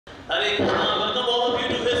Hare Krishna. Welcome all of you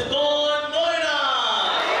to Iskcon Noida.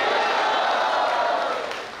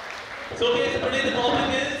 So guys, today the topic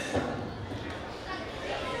is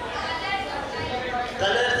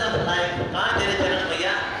colors of life. Kahan tere charan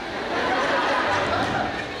bhaiya?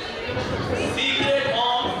 Secret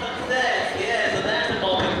of success. Yes, so that's the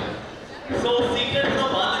topic. So secret to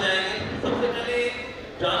baat jayenge. Sabse pehle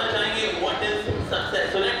jana chahenge what is success.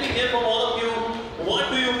 So let me hear from all of you. What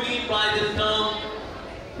do you mean by this term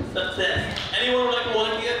success? Anyone would like to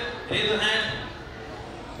volunteer? Raise your hand.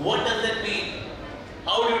 What does that mean?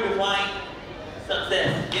 How do you define success?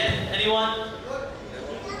 Yes, anyone?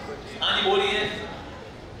 Anji boliye.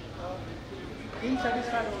 Being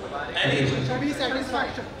satisfied.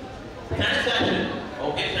 Satisfaction. Satisfaction.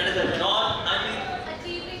 Okay, satisfaction. Or Anji?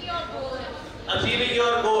 Achieving your goal. Achieving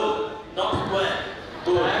your goal. Not square.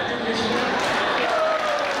 Goal. Back to Krishna.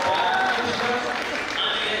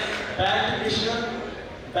 Anji, yes. Back to Krishna.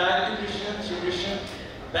 Back to Krishna. Shri Krishna.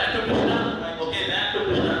 Back to Krishna. Okay, back to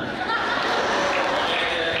Krishna. Okay,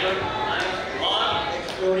 very good. Nice. Or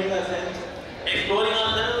Exploring ourselves. exploring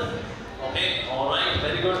ourselves. Okay, all right,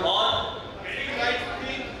 very good. Or Getting right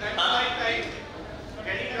thing at the right time.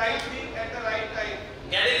 Getting right thing at the right time.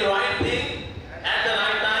 getting the right thing at the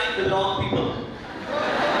right time with wrong people.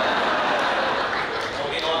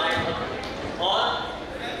 Okay, all right. Or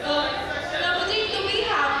Prabhuji, to be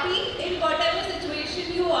happy in whatever situation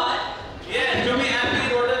you are. yes, to be happy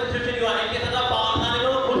in whatever situation you are. इनके साथ आप power खाने में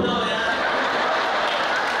खुश ना हो यार.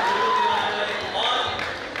 और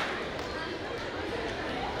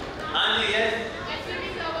हाँ जी, yes.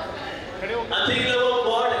 Achieving the love of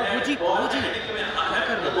God and God and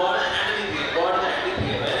God and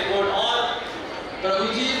very good. और प्रभु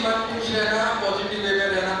जी मन खुश रहना, पॉजिटिव वे में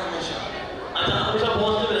रहना हमेशा। अच्छा हमेशा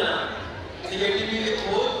पॉजिटिव रहना. नेगेटिव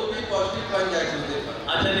हो तो भी पॉजिटिव बन जाए कुछ देर बाद।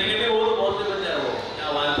 अच्छा नेगेटिव हो तो पॉजिटिव बन जाए वो. क्या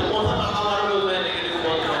बात है. तो कौन सा पापा मारोगे उसमें नेगेटिव को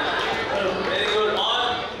पॉजिटिव. Very good. और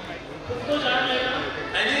खुद को जान लेना.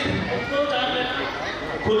 है जी खुद को जान लेना.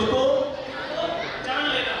 खुद को जान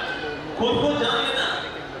लेना. खुद को जान लेना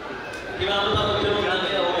कि मैं आपको बच्चे को जान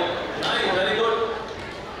लिया हो गया. Nice, very good.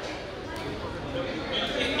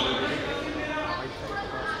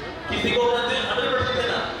 किसी को कहते हैं 100%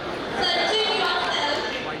 देना. Searching yourself.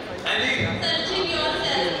 है जी Searching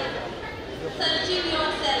yourself. Searching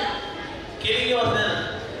yourself. killing yourself.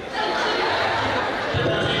 Searching.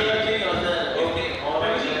 अच्छा killing yourself. Okay, all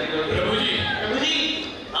right, very good. प्रभु जी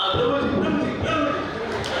हाँ प्रभु जी.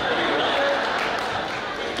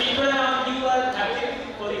 People around you are happy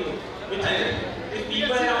for you. If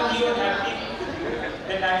people around you are happy,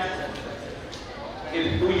 then that's success. If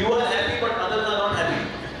you are happy but others are not happy.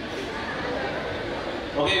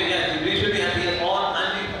 Okay, yes, we should be happy and all.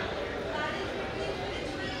 And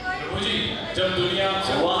प्रभु जी जब दुनिया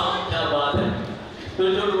हमसे वाह क्या बात है.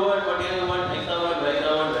 Spiritual word, material word, extra word,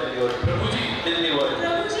 extra word, very good. प्रभु जी Disney word.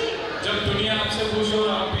 Prabhuji, जब दुनिया हमसे खुश हो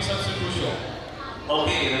आप भी सबसे खुश हो।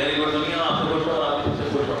 Okay, very good. दुनिया आपसे खुश हो और आप भी सबसे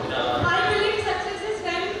खुश हो. क्या बात है. I believe success is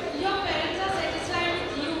when your parents are satisfied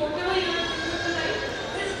with you, whatever you are doing in life,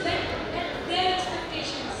 is met at their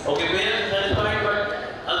expectations. Okay, parents satisfied but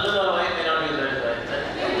husband or wife may not be satisfied.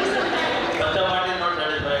 Maybe sometimes. Bacha part is not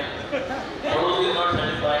satisfied. Padosi is not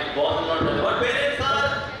satisfied. Boss is not satisfied. But parents are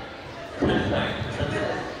satisfied.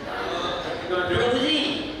 Prabhu ji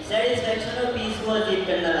satisfaction और peace को achieve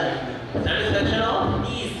करना life में. Satisfaction of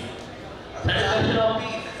Peace. satisfaction of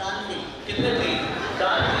peace. शांति. कितने peace?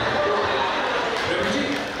 4 peace. प्रभु जी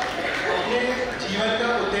अपने जीवन का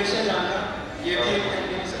उद्देश्य जानना ये भी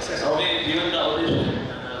एक सक्सेस है। Okay, जीवन का उद्देश्य.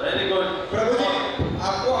 Very good. प्रभु जी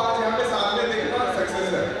आपको आज यहाँ पे सामने देखना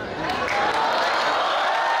सक्सेस है.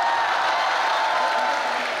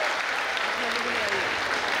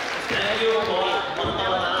 Thank you for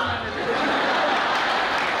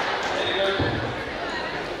very good.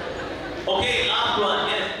 Okay, last one.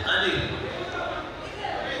 Yes, Anji.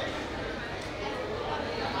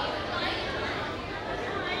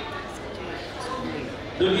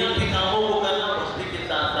 दुनिया के कामों को करना मस्ती के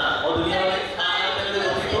साथ साथ और दुनिया वाले काम ना करने से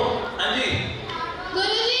मस्ती तो Anji.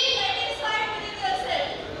 Guruji, satisfied with yourself.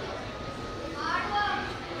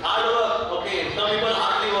 Hard work. Okay, some people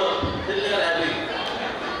hardly work. Still they are happy.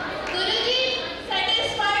 Guruji,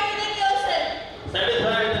 satisfied with yourself.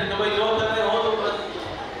 Satisfied with it. भाई job कर रहे हो तो बस.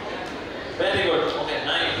 Very good. Okay,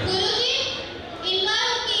 nice. Guruji, in my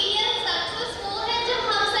opinion, success वो है जब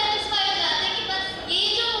हम satisfied हो जाते हैं कि बस ये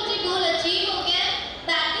जो मुझे goal achieve हो गया,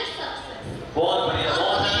 that is success.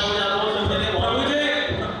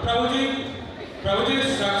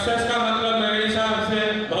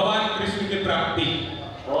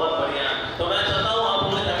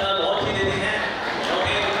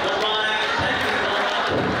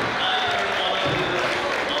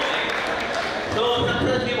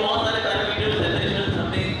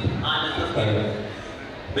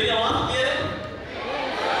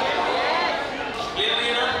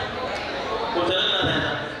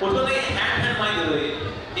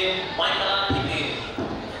 ये माइक लगाना ठीक नहीं है।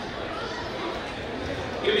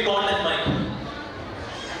 ये भी कॉर्डलेस माइक।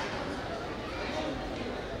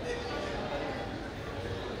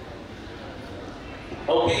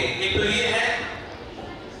 ओके, एक तो ये है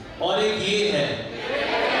और एक ये है।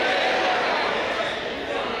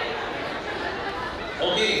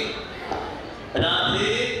 ओके,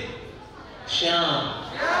 राधे श्याम,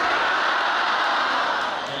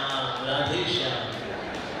 श्याम, राधे श्याम।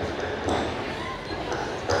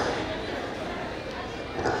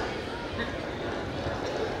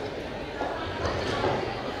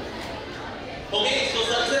 ओके, सो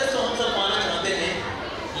सक्सेस तो हम सब पाना चाहते हैं,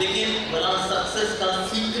 लेकिन बड़ा सक्सेस का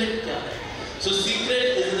सीक्रेट क्या है? So secret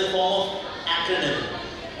is in the form of acronym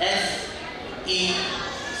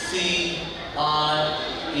SECRET।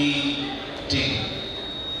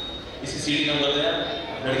 इसी सीडी नंबर गया,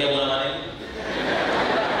 लड़कियां बोला माने।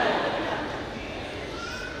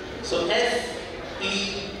 सो SECRET।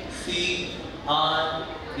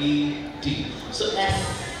 So S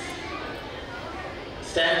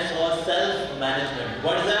stands for self management.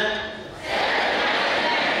 What is that?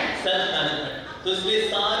 Self management. तो इसलिए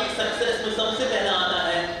सारी सक्सेस में सबसे पहला आता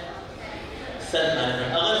है सेल्फ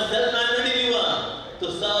मैनेजमेंट। अगर सेल्फ मैनेजमेंट ही नहीं हुआ तो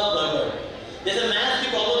सब गड़बड़। जैसे मैथ्स की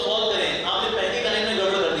प्रॉब्लम सॉल्व करें, आपने पहली लाइन में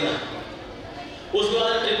गड़बड़ कर दिया, उसके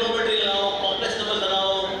बाद ट्रिग्नोमेट्री लगाओ, कॉम्प्लेक्स नंबर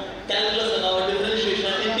लगाओ, कैलकुलस लगाओ,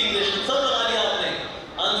 डिफरेंशिएशन, इंटीग्रेशन सब लगा लिया आपने,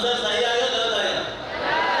 आंसर सही आएगा गलत आएगा?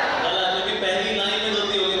 गलत, क्योंकि पहली लाइन में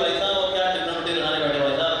गलती होगी भाई साहब, और क्या ट्रिग्नोमेट्री लगाने बैठे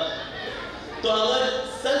भाई साहब। तो अगर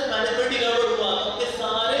सेल्फ मैनेजमेंट ही गड़बड़ हुआ तो आपके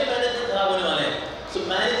सारे मैनेजमेंट खराब होने वाले हैं। सो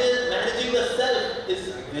managing the self is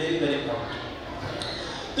very very important.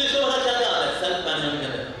 तो इसमें बड़ा क्या आता है सेल्फ मैनेजमेंट के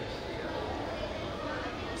अंदर?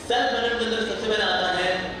 सेल्फ मैनेजमेंट के अंदर सबसे पहले आता है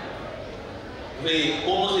वे।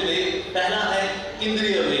 कौन से वे? पहला है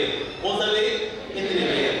इंद्रिय वे। कौन सा वे? इंद्रिय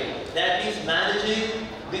वे। That means managing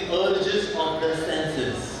the urges of the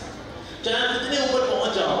senses. चाहे आप कितने ऊपर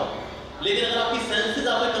पहुंच जाओ, लेकिन अगर आपकी सेंसेस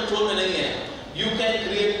आपके कंट्रोल में नहीं है, you can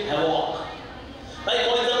create havoc. Like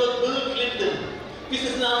for example bill Clinton.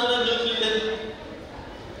 किसने नाम सुना बिल क्लिंटन?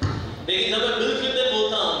 लेकिन जब मैं बिल क्लिंटन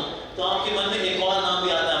बोलता हूं तो आपके मन में एक और नाम भी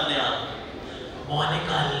आता है अपने आप,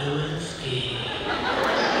 मोनिका लेविंस्की।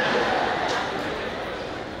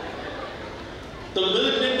 तो bill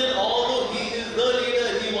Clinton although he is the leader,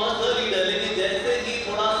 he was the leader, लेकिन जैसे ही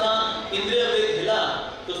थोड़ा सा इंद्रिय वेग हिला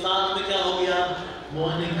तो साथ में क्या हो गया?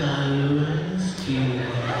 मोनिका लेविंस्की।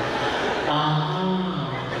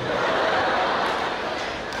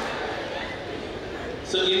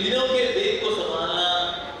 So इंद्रियों के वेग को संभालना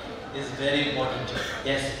is very important.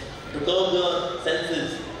 Yes, to curb the senses.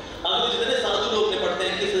 अब जितने साधु लोग निपटते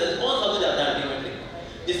हैं, किस कौन साधु जाता है अल्टीमेटली?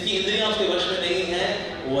 जिसकी इंद्रियां उसके वश में नहीं है,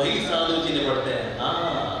 वही साधु जी निपटते हैं।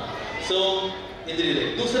 सो इंद्रिय वेग।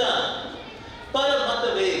 दूसरा पर मत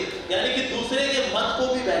वेग, यानी कि दूसरे के मत को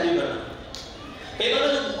भी वैल्यू करना। कई बार जो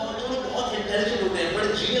लोग बहुत इंटेलिजेंट होते हैं, बड़े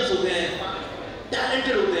जीनियस होते हैं,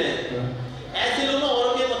 टैलेंटेड होते हैं, ऐसे लोग ना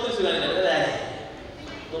औरों के मत को स्वीकार नहीं करते।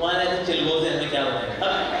 तुम्हारे ऐसे चिलगोज़े हमें क्या बताएंगे?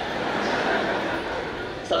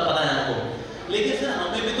 सब पता है हमको, लेकिन सर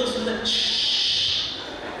हमें भी तो सुनना।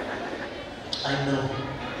 I know.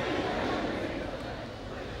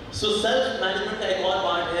 So self management का एक और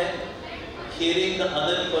पार्ट है hearing the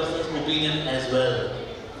other person's opinion as well.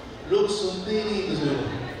 लोग सुनते ही नहीं दूसरे को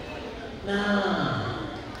ना।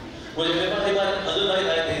 मुझे मेरे पास एक बार हजूर भाई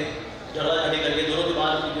आए थे, झगड़ा झाड़ी करके दोनों के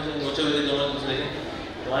बाद नोचे हुए थे दोनों दूसरे के।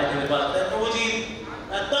 तो आए थे मेरे पास, प्रभु जी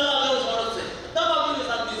तब आ गए उस औरत से, तब आ गए उस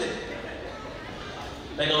आदमी से।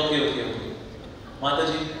 मैं कहा ओके ओके ओके माता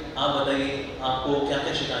जी आप बताइए आपको क्या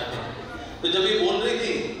क्या शिकायत है? तो जब ये बोल रही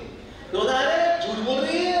थी तो बता रहे झूठ बोल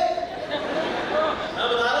रही है। मैं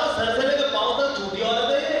बता रहा हूँ सर से लेकर पाँव तक झूठी औरत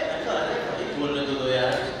है ये। बोलने तो दो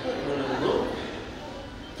यार, बोलने तो दो।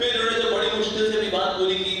 फिर उन्होंने जब बड़ी मुश्किल से भी बात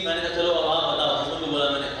बोली की, मैंने कहा चलो अब आप बताओ। हस्बैंड को बोला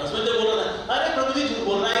मैंने, हस्बैंड जब बोला था अरे प्रभु जी झूठ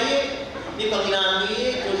बोल रहा है ये कमीना आदमी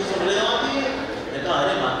है, क्यों सुन रहे हो आप ये? मैं कहा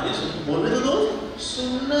अरे माता जी बोलने तो दो,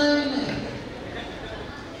 सुनना ही नहीं।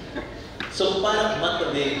 सो पर मत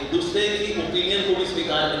दे, दूसरे की ओपिनियन को भी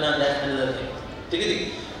स्वीकार करना है। ठीक है जी।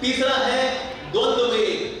 तीसरा है द्वंद्व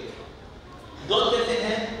वेग। द्वंद्व कहते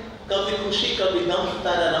हैं कभी खुशी कभी गम,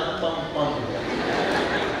 तररम पम पम।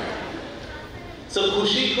 सो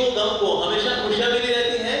खुशी को गम को, हमेशा खुशियां भी नहीं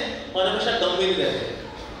रहती हैं और हमेशा गम भी नहीं रहते,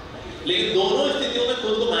 लेकिन दोनों स्थितियों में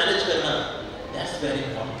खुद को मैनेज करना दैट्स वेरी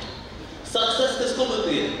इंपॉर्टेंट। सक्सेस किसको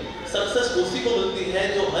मिलती है? सक्सेस उसी को मिलती है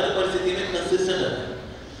जो हर परिस्थिति में कंसिस्टेंट रहता है।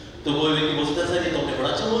 तो कोई व्यक्ति बोलता है सर ये तुमने बड़ा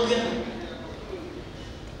अच्छा बोल दिया।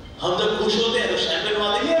 हम जब खुश होते हैं तो शैंपेन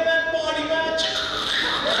मारते हैं, मैन बॉडी मैच,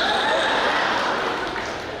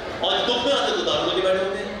 और दुख में आते तो दारू लेके बैठे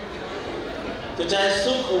होते हैं। तो तो चाहे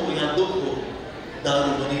सुख हो या दुख हो,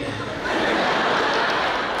 दारू बनी रहे।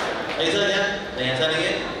 ऐसा क्या? नहीं, ऐसा नहीं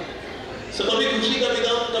है। सो कभी खुशी, कभी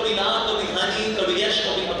गम, कभी लाभ, कभी हानि, कभी यश,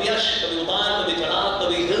 कभी अपयश, कभी उतार, कभी चढ़ाव,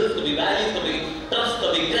 कभी हिल्स, कभी वैलीज, कभी ट्रस्ट,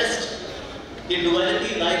 कभी क्रेस्ट। ये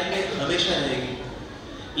डुअलिटी लाइफ में हमेशा रहेगी।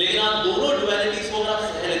 लेकिन आप दोनों डुअलिटीज को अगर आप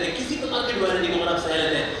सह लेते हैं, किसी प्रकार की डुअलिटी को अगर आप सह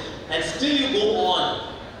लेते हैं, and still you go on,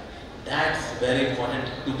 that's very important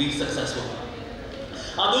to be successful.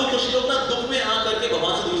 आप देखो कुछ लोग ना दुख में आकर के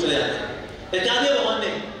भगवान से दूर चले जाते हैं। क्या दिया भगवान ने?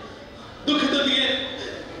 दुख तो दिए,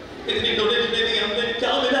 इतनी डोनेशन दे दी हमने,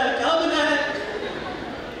 क्या मिला है, क्या मिला है?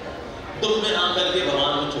 दुख में आकर के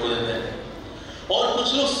भगवान को छोड़ देते हैं। और कुछ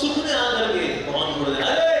लोग सुख में आकर के भगवान को छोड़ देते हैं।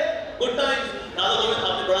 अरे गुड टाइम्स, राधा गोविंद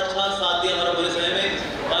आपने बड़ा अच्छा साथ दिया हमारा बुरे समय में,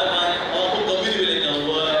 बाय बाय, और आपको कभी नहीं मिलेंगे।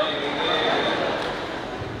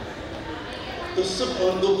 तो सुख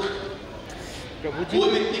और दुख वो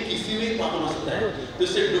व्यक्ति किसी में पागल हो सकता है। तो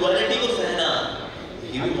इससे डुअलिटी को सहना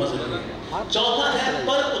ये भी बहुत जरूरी है। चौथा है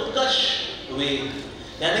पर उत्कर्ष वेग,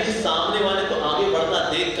 यानी कि सामने वाले को आगे बढ़ता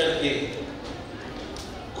देख करके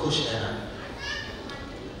खुश रहना।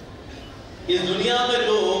 इस दुनिया में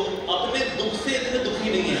लोग अपने दुख से इतने दुखी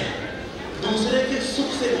नहीं है, दूसरे के सुख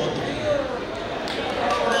से बहुत दुखी है।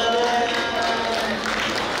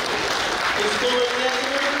 इसको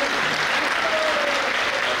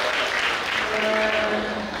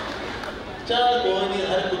चल कोई नहीं,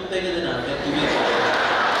 हर कुत्ते के दिन आते हैं।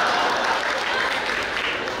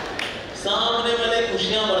 सामने वाले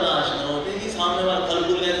खुशियां बर्दाश्त न होती कि सामने वाला फल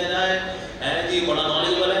फूल कैसे रहा है जी, बड़ा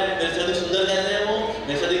नॉलेजेबल है, मेरे से अधिक सुंदर कैसे है वो,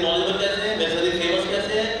 मेरे से अधिक नॉलेजेबल कैसे है, मेरे से अधिक फेमस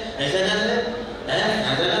कैसे है, ऐसा कैसे है, ऐसा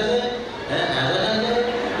कैसे है, ऐसा कैसे।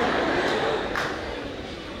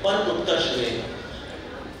 पर उत्कर्ष वेग।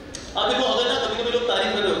 अब देखो, अगर ना कभी कभी लोग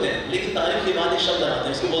तारीफ कर रहे होते हैं, लेकिन तारीफ के बाद एक शब्द आते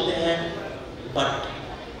हैं, इसको बोलते हैं बट।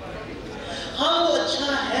 हाँ वो अच्छा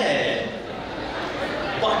है,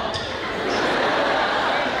 बट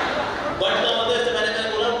का मतलब इससे मैंने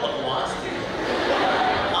बोला बकवास थी।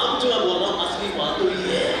 अब जो मैं बोल रहा हूं असली बात तो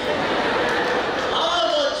ये है, हाँ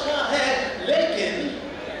वो अच्छा है लेकिन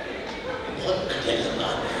बहुत घटिया किस्म है।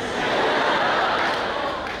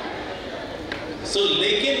 सो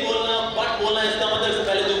लेकिन बोलना, बट बोलना, इसका मतलब इससे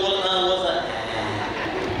पहले जो बोला था वो सा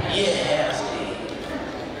ये है असली।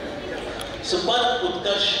 सो पर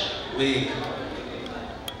उत्कर्ष वेग।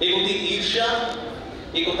 एक होती है ईर्ष्या,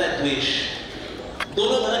 एक होता है द्वेष।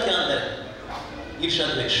 दोनों का क्या अंतर है? ईर्ष्या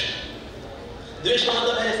द्वेष। द्वेष का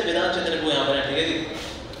मतलब है जैसे वेदांत चैतन्य प्रभु यहाँ पर है, ठीक है जी,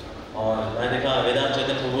 और मैंने कहा वेदांत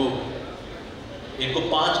चैतन्य प्रभु इनको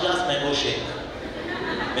 5 ग्लास मैंगो शेक,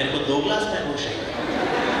 मेरे को 2 ग्लास मैंगो शेक,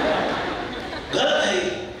 गलत है।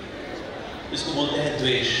 इसको बोलते हैं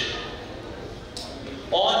द्वेष।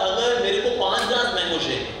 और अगर मेरे को 5 ग्लास मैंगो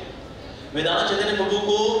शेक, वेदांत चैतन्य प्रभु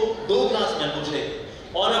को 2 ग्लास मैंगो शेक,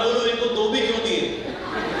 और मैं बोलूं इनको 2 भी क्यों दिए,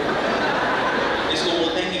 इसको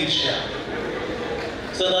बोलते हैं ईर्ष्या।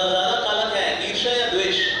 ज्यादा काला क्या है, ईर्ष्या या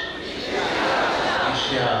द्वेष?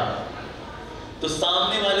 ईर्ष्या। तो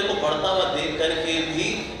सामने वाले को बढ़ता हुआ देख करके भी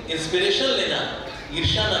इंस्पिरेशन लेना,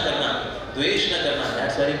 ईर्ष्या ना करना, द्वेष ना करना,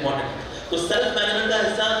 दैट्स वेरी इंपॉर्टेंट। तो सेल्फ मैनेजमेंट का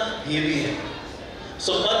हिस्सा ये भी है।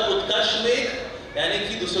 सो पर उत्कर्ष वेग, यानी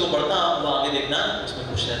कि दूसरे को बढ़ता हुआ आगे देखना, उसमें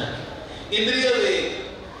खुश रहना। इंद्रिय वेग,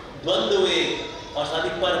 द्वंद्व वेग, और साथ ही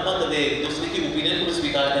परमत वेग, दूसरे की ओपिनियन को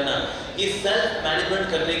स्वीकार करना, ये सेल्फ मैनेजमेंट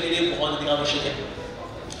करने के लिए बहुत अधिक आवश्यक है।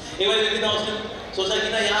 एक बार व्यक्ति था, उसने सोचा कि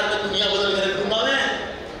ना यार मैं दुनिया बदल कर दूंगा, मैं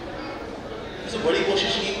उसने बड़ी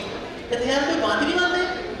कोशिश की, कहते यार कोई बात ही नहीं मानते,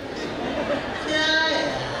 क्या है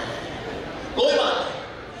कोई बात नहीं,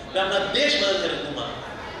 मैं अपना देश बदल कर दूंगा।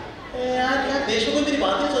 यार क्या देश में कोई मेरी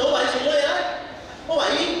बात नहीं सुनो भाई, सुन लो यार, ओ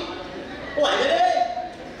भाई मेरे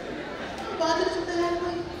बात नहीं सुनते यार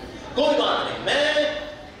कोई बात नहीं,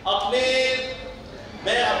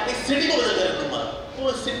 मैं अपनी सिटी को बदल कर दूंगा।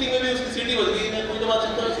 तो सिटी में भी उसकी सिटी बदल गई, मैं कोई तो बात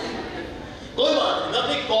सुनता उसकी, कोई बात नहीं। मैं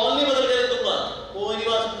अपनी कॉलोनी बदल कर दूंगा, कोई नहीं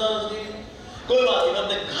बात सुनता उसकी, कोई बात नहीं। मैं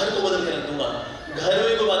अपने घर को बदल कर दूंगा, घर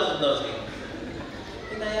में कोई बात सुनता उसकी,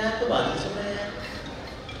 नहीं यार कोई बात नहीं सुन रहा यार,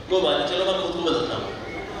 कोई बात नहीं, चलो मैं खुद को बदलता हूँ।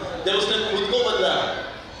 जब उसने खुद को बदला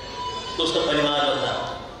तो उसका परिवार बदला,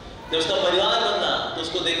 जब उसका परिवार बदला तो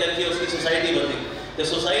उसको देख करके उसकी सोसाइटी बदली, जब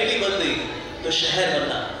सोसाइटी बदली तो शहर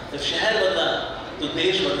बदला, जब शहर बदला तो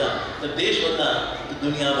देश बदला, जब देश बदला तो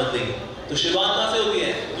दुनिया बदली। तो शुरुआत कहां से होती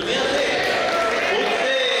है? दुनिया से, खुद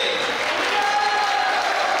से।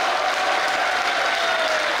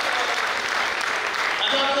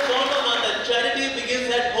 अच्छा आपको कौन मानता है charity begins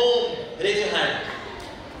at home? Raise your hand.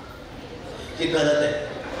 ये गलत है।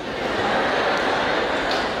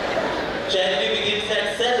 Charity begins at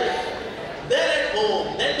self, then at home,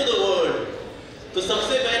 then to the world. तो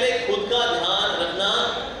सबसे पहले खुद का ध्यान रखना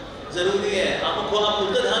जरूरी है। आपको आप खुद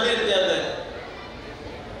का ध्यान नहीं रखते जाते हैं।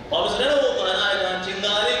 और सुना ना वो गाना है,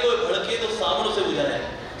 चिंगारी कोई भड़के तो सावन उसे बुझाए।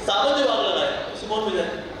 सावन जो आग लगाए उसे कौन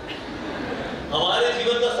बुझाए? हमारे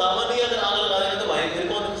जीवन का सावन ही अगर आग लगा देगा तो भाई फिर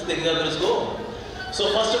कौन देखेगा फिर उसको? So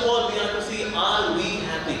first of all we have to see, are we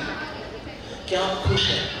happy? क्या आप खुश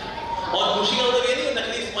हैं? और खुशी का मतलब ये नहीं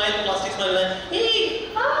नकली स्माइल, प्लास्टिक स्माइल है,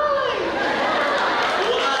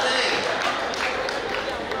 बोला नहीं।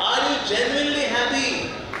 Are you genuinely happy?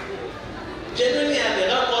 Genuinely happy?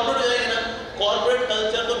 अगर आप कॉर्पोरेट हो जाएंगे ना, कॉर्पोरेट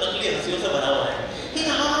कल्चर तो नकली हंसियों से भरा हुआ है। Hey,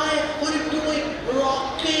 hi, what are you doing?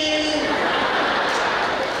 Rocking.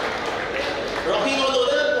 Rocking और तो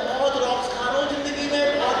बहुत रॉक्स खा रहा हूँ जिंदगी में,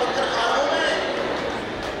 बहुत पत्थर खा रहा हूँ मैं।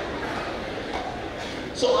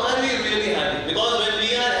 So are we really happy? Because when we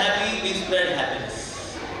are happy, we spread happiness,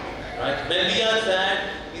 right? When we are sad,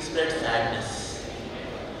 we spread sadness.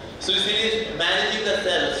 So इसलिए managing the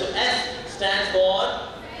self. So S stands for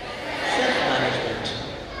self-management.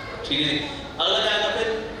 ठीक है? अगला क्या आएगा फिर?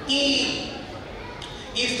 E.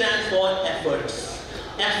 E stands for efforts.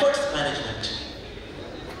 Efforts management.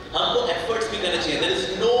 हमको efforts भी करने चाहिए. There is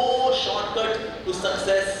no shortcut to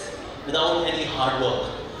success without any hard work.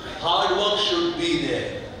 Hard work should be there.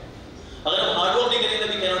 अगर हम हार्ड वर्क नहीं करेंगे तो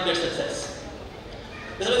we cannot get success.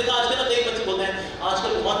 जैसे मैंने देखा आजकल ना कई बच्चे बोलते हैं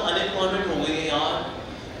आजकल बहुत अनएम्प्लॉयमेंट हो गई है यार,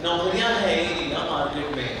 नौकरियां हैं ही नहीं ना मार्केट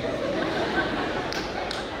में।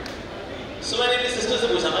 So मैंने अपनी सिस्टर से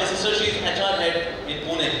पूछा, my sister she is HR head in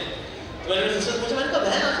Pune. तो मैंने अपनी सिस्टर से पूछा, मैंने कहा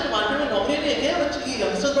बहन आजकल मार्केट में नौकरियां नहीं है क्या? बच्चे की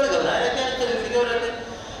यंगस्टर्स बड़े घबराए रहते हैं आजकल, इनसिक्योर रहते हैं।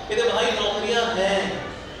 कहते भाई नौकरियां हैं,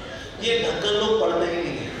 ये ढक्कन लोग पढ़ते ही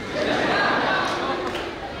नहीं है।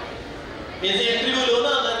 ऐसे इंटरव्यू लो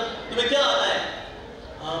ना, अगर तुम्हें क्या आता है?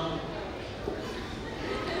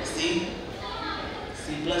 C++,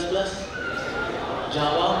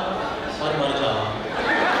 जावा और मर जावा।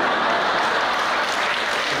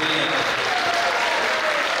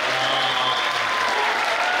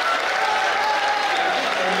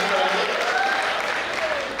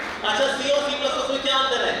 अच्छा C और C++ में क्या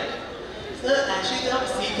अंतर है? सर एक्चुअली जब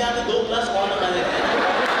C के आगे 2 प्लस और लगा देते हैं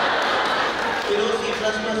फिर वो C++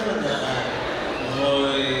 बन जाता है।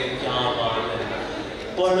 ओए क्या बात है,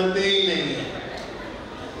 पढ़ते ही नहीं है।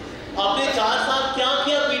 आपने 4 साल क्या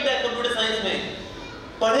किया बीटेक कंप्यूटर साइंस में?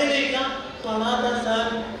 पढ़े नहीं क्या? पढ़ा था सर,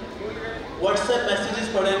 व्हाट्सएप मैसेजेस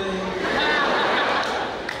पढ़े थे।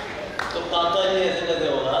 तो काका जी ऐसे कैसे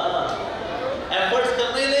होगा? एफर्ट्स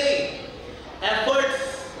करने नहीं, efforts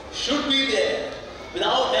should be there.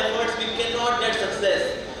 Without efforts we cannot get success.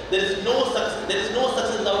 There is no success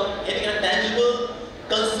without any kind of tangible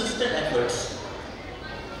consistent efforts.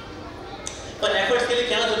 पर एफर्ट्स के लिए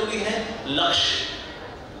क्या जरूरी है? लक्ष्य।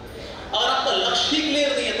 अगर आपका लक्ष्य ही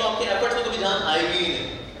क्लियर नहीं है तो आपके एफर्ट्स में कभी जान आएगी ही नहीं।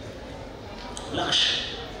 लक्ष्य।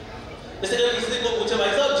 जैसे अगर किसी को पूछे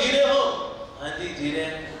भाई साहब जी रहे हो? हाँ जी जी रहे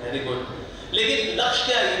हैं, वेरी गुड। लेकिन लक्ष्य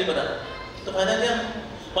क्या है ये नहीं पता, तो फायदा क्या?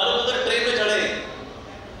 मानो अगर ट्रेन में चढ़े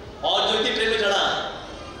और जो व्यक्ति ट्रेन में चढ़ा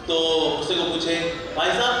तो उससे को पूछे भाई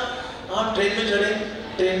साहब आप ट्रेन में चढ़े,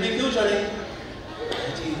 ट्रेन में क्यों चढ़े?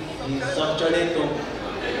 जी सब चढ़े तो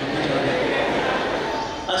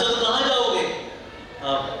अच्छा तो कहाँ जाओगे?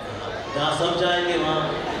 आप जहाँ सब जाएंगे वहाँ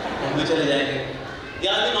हम भी चले जाएंगे। ये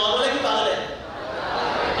आदमी नॉर्मल है कि पागल है?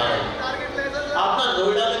 आप ना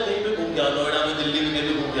नोएडा में कहीं पे घूम के आओ, नोएडा में दिल्ली में कहीं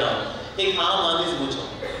पे घूम के आओ, एक आम आदमी से पूछो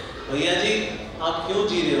भैया जी आप क्यों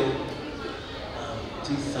जी रहे हो?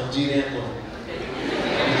 जी सब जी रहे हैं तो।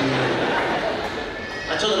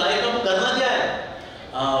 अच्छा तो लाइफ में आपको करना क्या है?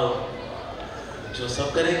 जो सब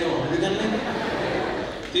करेंगे वो हम भी कर लेंगे।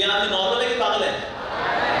 तो ये आदमी नॉर्मल है कि पागल है?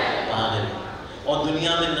 पागल। और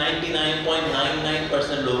दुनिया में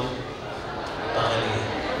 99.99% लोग पागल ही हैं।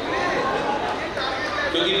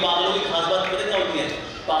 क्योंकि पागलों की खास बात पता क्या होती है?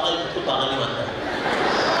 पागल खुद को पागल नहीं मानता।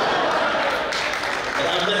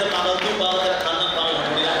 पागल क्यों पागल है? खाना पागल हम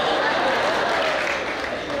नहीं पागल।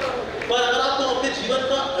 पर अगर आपको अपने जीवन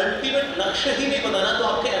का अल्टीमेट लक्ष्य ही नहीं पता ना तो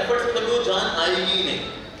आपके एफर्ट्स में कभी वो जान आएगी ही नहीं।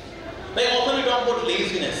 मैं often we talk about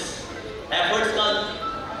laziness. Efforts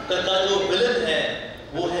का जो विलन है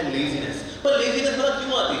वो है लेजीनेस। पर लेजीनेस मतलब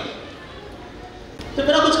क्यों आती है? तो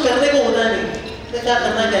मेरा कुछ करने को होता नहीं, तो क्या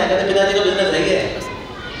करना क्या है? कहते पिताजी का बिजनेस है,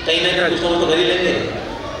 कहीं ना कहीं कुछ ना कुछ तो कर ही लेंगे।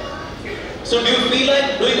 So do you feel like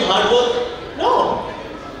doing hard work? No.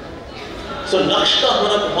 So लक्ष्य का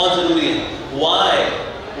होना बहुत जरूरी है।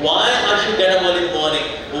 Why I should get up early in the morning?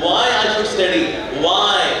 Why I should study?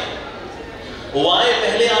 Why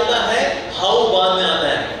पहले आता है, how बाद में आता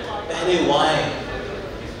है। पहले why।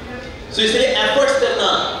 So इसलिए efforts करना,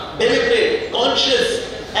 deliberate, conscious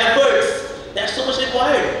efforts, that's so much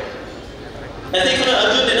required. ऐसे एक समय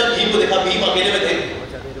अर्जुन ने ना भीम को देखा, भीम अकेले में थे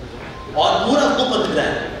और पूरा ग्रुप बंद रहा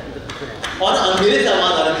है। और अंधेरे से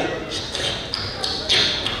आवाज आ रही थी।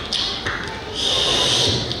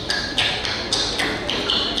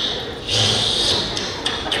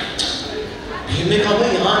 भीम ने कहा भाई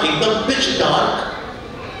यहाँ एकदम पिच डार्क,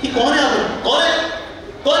 ये कौन है यहाँ पर? कौन है?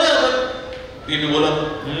 कौन है यहाँ पर? भीम ने बोला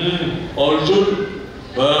अर्जुन,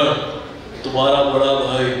 तुम्हारा बड़ा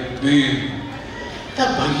भाई भीम। क्या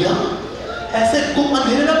भैया ऐसे गुम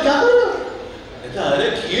अंधेरे में क्या कर रहे हो? कहता अरे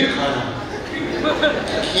खीर खाना।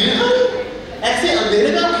 खीर खाना? ऐसे अंधेरे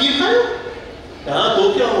में आप खीर खा रहे हो? कहा तो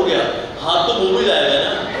क्या हो गया, हाथ तो मुंह में जाएगा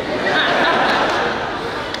ना।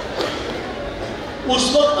 उस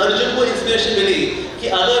वक्त अर्जुन को इंस्पिरेशन मिली कि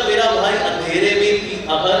अगर मेरा भाई अंधेरे में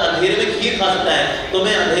खीर खा सकता है तो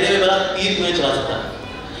मैं अंधेरे में बड़ा तीर क्यों चला सकता।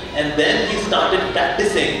 And then he started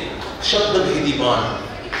practising शब्द भेदी बाण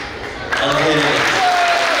अंधेरे में।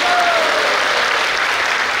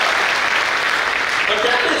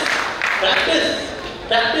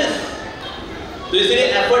 प्रैक्टिस। तो इसलिए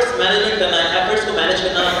एफर्ट्स मैनेजमेंट करना है, एफर्ट्स को मैनेज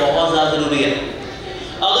करना बहुत ज्यादा जरूरी है।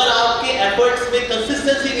 अगर आपके एफर्ट्स में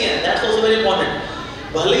कंसिस्टेंसी नहीं है, दैट्स आल्सो वेरी इंपॉर्टेंट।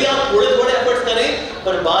 भले ही आप थोड़े थोड़े एफर्ट्स करें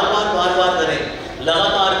पर बार बार करें,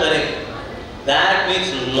 लगातार करें, that makes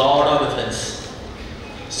lot of difference.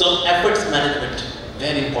 So efforts management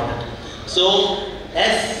very important. So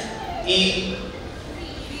SEC,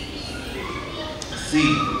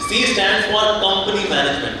 C stands for company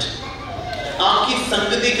management। आपकी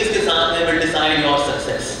संगति किसके साथ है will decide your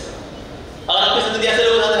success। अगर आपकी संगति ऐसे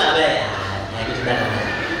लोग साथ है, अबे यार मैं कुछ नहीं करना,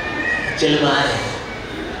 चल मार,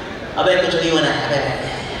 अबे कुछ नहीं होना है, अबे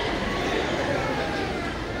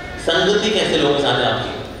संगति कैसे लोगों के साथ है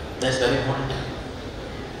आपकी, that's very important।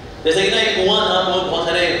 जैसे कि ना एक कुआं था, बहुत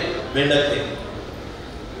सारे मेंढक थे,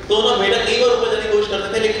 तो ना मेंढक कई बार ऊपर जाने की कोशिश करते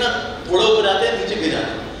थे, लेकिन ना थोड़ा ऊपर जाते हैं नीचे गिर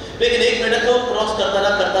जाते, लेकिन एक मेंढक को क्रॉस करता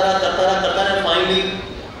रहा, फाइनली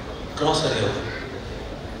क्रॉस कर गया।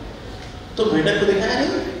 तो मेंढक को देखा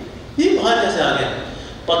नहीं ये बाहर कैसे आ गया,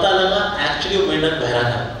 पता लगा एक्चुअली वो मेंढक बहरा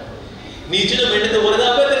था। नीचे जो मेंढक थे बोल रहे थे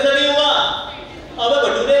अबे तेरे से नहीं हुआ, अबे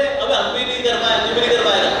भटूरे, अबे हम भी नहीं कर पाए, तू भी नहीं कर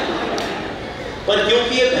पाएगा। पर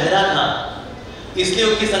क्योंकि ये बहरा था इसलिए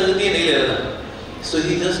उनकी संगति नहीं ले रहा था, सो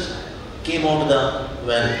ही just came out the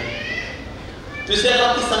well. तो इसलिए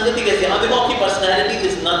आपकी संगति कैसे, आप देखो आपकी personality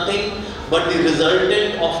is nothing but the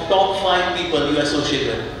resultant of top 5 people you associate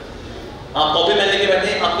with. आप कॉपी पेन लेके बैठे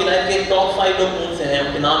हैं, आपकी लाइफ के टॉप 5 लोग कौन से हैं,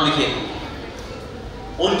 उनके नाम लिखिए।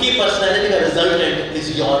 उनकी पर्सनैलिटी का resultant is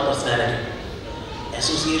your personality.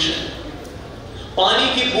 Association. पानी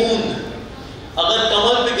की बूंद अगर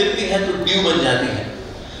कमल पे गिरती है तो ड्यू बन जाती है,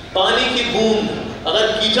 पानी की बूंद अगर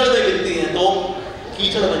कीचड़ में गिरती है तो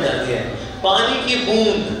कीचड़ बन जाती है, पानी की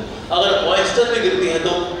बूंद अगर ऑयस्टर में गिरती है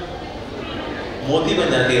तो मोती बन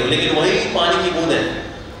जाती है। लेकिन वही पानी की बूंद है,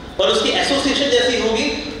 पर उसकी एसोसिएशन जैसी होगी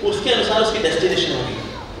उसके अनुसार उसकी डेस्टिनेशन होगी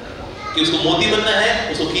कि उसको मोती बनना है,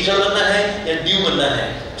 उसको कीचड़ बनना है या ड्यू बनना है।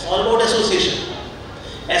 It's all about association.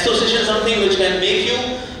 Association something which can make you,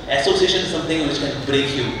 association something which can break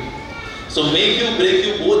you. So make you break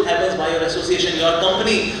you both happens by your association. Your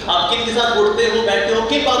company, आप किन के साथ उठते हो, बैठते हो,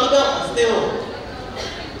 किन बातों पे आप हंसते हो।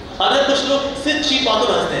 अगर कुछ लोग सिर्फ चीप बातों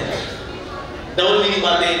पे हंसते हैं, डबल मीनिंग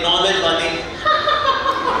बातें, नॉनवेज बातें,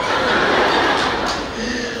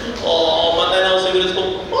 और पता है ना उसे फिर उसको,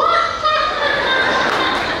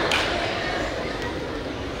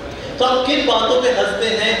 तो आप किन बातों पे हंसते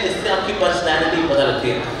हैं इससे आपकी पर्सनैलिटी पता लगती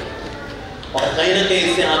है, और कहीं ना कहीं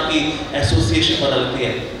इससे आपकी एसोसिएशन पता लगती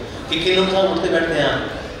है कि किन लोगों के साथ उठते बैठते हैं आप।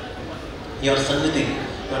 योर संगति,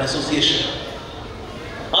 योर एसोसिएशन।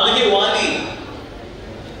 अब देखिए वाली,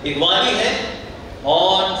 एक वाली है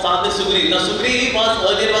और साथ में सुग्रीव। ना Sugriva was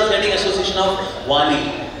earlier was getting association of Wali.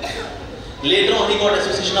 Later on he got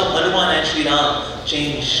association of Hanuman and Shri Ram.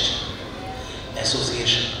 Changed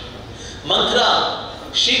association. Manthra,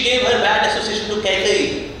 she gave her bad association to Kaikeyi.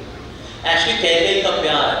 Actually Kaikeyi का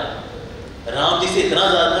प्यार राम जी से इतना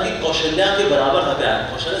ज्यादा था कि कौशल्या के बराबर था प्यार,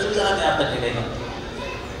 कौशल्या से ज्यादा प्यार था Kaikeyi का।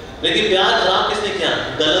 लेकिन प्यार राम किसने किया?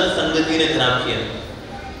 गलत संगति ने खराब किया,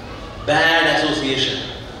 बैड एसोसिएशन।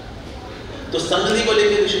 तो संगति को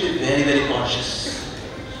लेकर we should be very very conscious.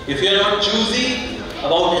 If you are not choosy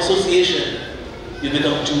about association, you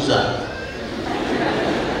become chooser.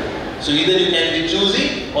 So either you can be choosy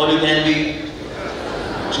or you can be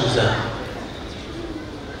chooser.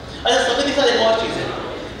 अच्छा, संगति का एक और चीज है।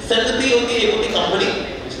 संगति होती है, एक होती कंपनी,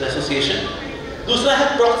 इसका एसोसिएशन, दूसरा है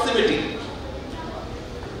प्रॉक्सिमिटी।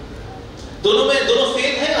 दोनों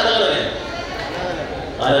सेम है, अलग अलग है,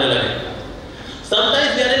 अलग अलग है।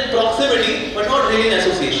 Sometimes we are in proximity but not really in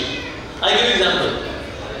association. I give you example.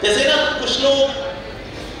 जैसे ना कुछ लोग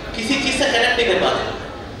किसी चीज से कनेक्ट नहीं कर पाते।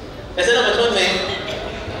 जैसे ना बचपन में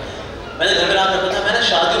मैंने घर में रहा करता था, मैंने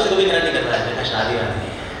शादियों से कभी कनेक्ट नहीं कर पाया।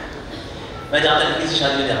 मैं जाता नहीं, किसी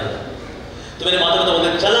शादी में जाता था तो मेरे माता पिता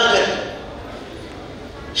बोलते चला कर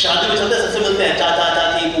शादी में चलते सबसे मिलते हैं, चाचा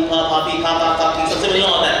चाची फूफा भाभी काका काकी सबसे मिलना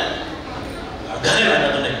होता है। घर में बैठा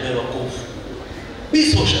तो नहीं, बेवकूफ बी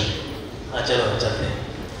सोशल। हाँ चलो चलते हैं।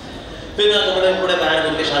 फिर मैं कपड़े कपड़े पहन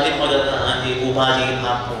उनके शादी पहुंच जाता था। हाँ जी फूफा जी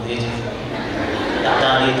आप जी दादा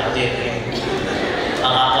जी दादे थे,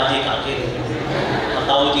 काका जी काके थे,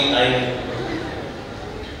 ताऊ जी ताई,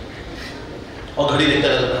 और घड़ी देखता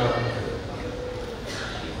रहता था।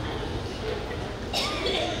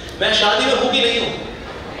 मैं शादी में हूँ कि नहीं हूँ?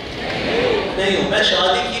 नहीं हूँ। मैं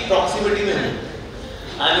शादी की प्रॉक्सिमिटी में हूँ।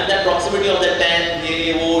 I am in that proximity of that tent,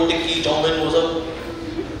 ये वो टिक्की चाउमीन वो सब,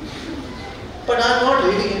 but I am not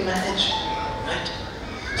really in marriage, right?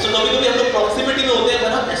 सो कभी-कभी हम लोग प्रॉक्सिमिटी में होते हैं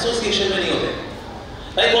पर हम एसोसिएशन में नहीं होते।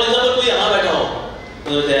 लाइक फॉर एग्जांपल कोई यहाँ बैठा हो तो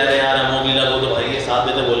अरे यार अमोघ लीला को तो भाई ये 7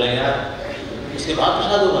 बजे तक बोल रहे हैं यार, उसके बाद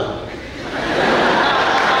प्रसाद होगा।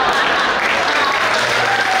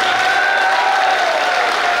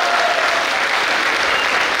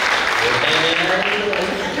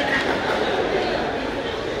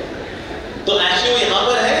 तो ashe यहाँ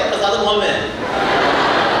पर है प्रसाद मॉल में है,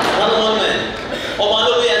 प्रसाद मॉल में। और मान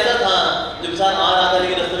लो कोई ऐसा था जो इंसान आ रहा था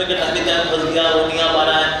लेकिन रास्ते में ट्रैफिक जाम फंस गया, वो नहीं आ पा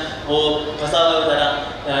रहा है, वो फंसा हुआ बेचारा।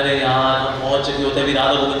 अरे यार हम पहुंच चुके होते, अभी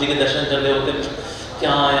राधा गोविंद जी के दर्शन कर रहे होते,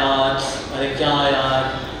 क्या यार, अरे क्या यार।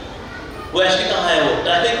 वो ashe कहाँ है? वो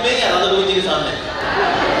ट्रैफिक में या राधा गोविंद जी के सामने?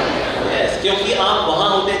 यस, क्योंकि आप वहाँ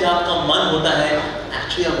होते हैं जहाँ आपका मन होता है,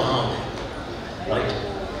 एक्चुअली आप वहाँ होते हैं, राइट?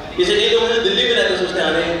 जैसे ये लोग दिल्ली में रहते सोचते हैं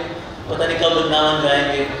अरे पता नहीं कब वृंदावन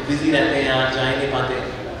जाएंगे, बिजी रहते हैं यार, जा ही नहीं पाते।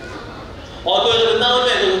 और कोई अगर वृंदावन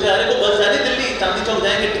में तो सोचते अरे को बस जा रही दिल्ली, चांदनी चौक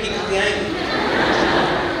जाएंगे, टिक्की खा के आएंगे।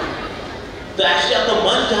 तो एक्चुअली आपका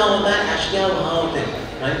मन जहाँ होता है एक्चुअली आप वहाँ होते हैं,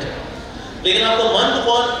 राइट? लेकिन आपका मन को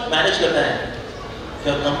कौन मैनेज करता है?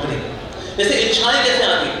 Your company. जैसे इच्छाएं कैसे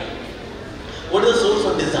आती? What is the source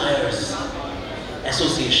of desires?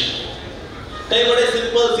 Association. कई बड़े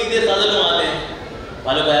सिंपल सीधे साधे लोग आते हैं,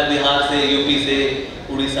 मानो भाई बिहार से, यूपी से,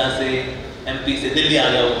 उड़ीसा से, एमपी से, दिल्ली आ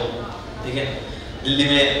गया वो, ठीक है? दिल्ली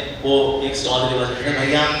में वो एक स्टॉल के पास कहते हैं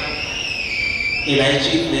भैया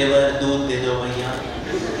इलायची फ्लेवर दूध दे दो भैया।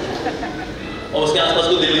 और उसके आसपास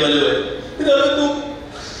को दिल्ली वाले हुए,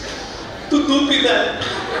 तू दूध पीता है,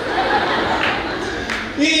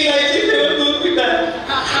 ये इलायची फ्लेवर दूध पीता है,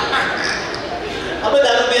 अबे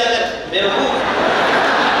दारू पिया कर बेवकूफ।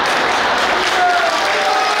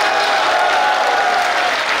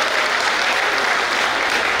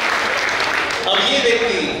 अब ये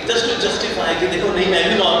व्यक्ति जस्ट टू जस्टिफाई कि देखो नहीं मैं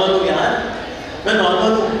भी नॉर्मल हूँ यार, मैं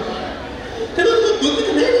नॉर्मल हूँ, तो दूध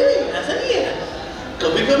भी नहीं ऐसा नहीं है।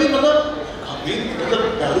 कभी कभी मतलब हम भी मतलब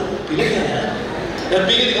दारू पी लेंगे यार, जब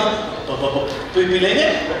पी के दिखा पी लेंगे,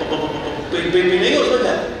 पी लेंगे उसमें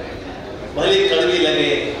क्या, भले कड़वी लगे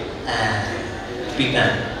पीता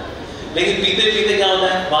है, लेकिन पीते पीते क्या होता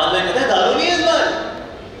है बाद में कहता है दारू नहीं है इस बार,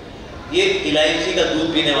 ये इलायची का दूध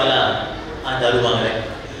पीने वाला दारू मांग रहा है।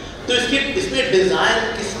 तो इसमें डिजायर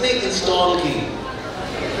किसने इंस्टॉल की?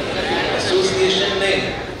 एसोसिएशन ने।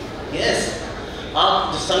 यस, आप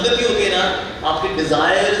जो संगति होती है ना, आपके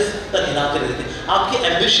डिजायर्स तक हिला कर देते हैं, आपकी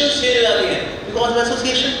एम्बिशंस चेंज हो जाती हैं बिकॉज ऑफ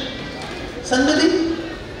एसोसिएशन, संगति।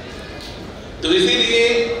 तो इसीलिए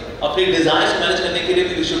अपनी डिजायर्स मैनेज करने के लिए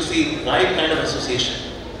we should see right kind of association.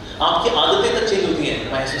 आपकी आदतें तक चेंज होती हैं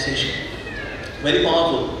बाय एसोसिएशन, वेरी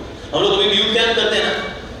पावरफुल। हम लोग अभी यूथ कैंप करते हैं ना,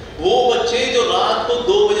 वो बच्चे जो रात को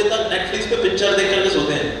 2 बजे तक नेटफ्लिक्स पे पिक्चर देख करके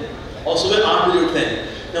सोते हैं और सुबह 8 बजे उठते हैं,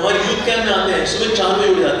 हमारे यूथ कैंप में आते हैं सुबह 4 बजे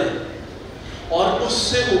उठ जाते हैं और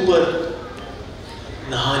उससे ऊपर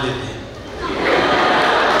नहा लेते हैं।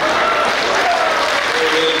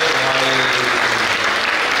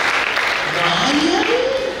 नहा लिया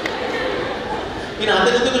नहाते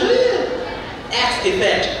कुछ नहीं है, x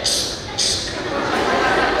effect,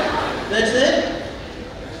 that's it.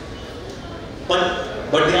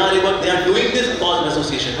 But they are doing this because of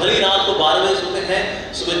association. भले रात को 12 बजे सोते हैं,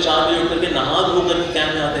 सुबह 4 बजे उठ करके नहा धो करके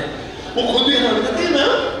कैंप में आते हैं, वो खुद भी नहा करते हैं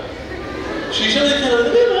मैम, शीशा देखने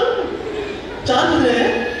लगते हैं मैम 4 बजे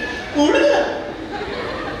हैं, उठ गया।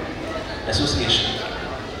 एसोसिएशन।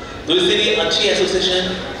 तो इसलिए अच्छी association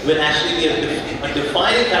will actually be a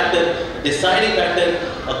defining factor, deciding factor,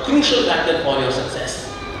 a crucial factor for your success.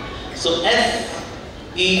 So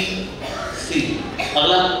SEC.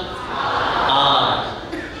 अगला R.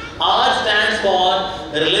 R stands for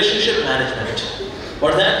relationship management.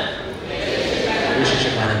 What's that?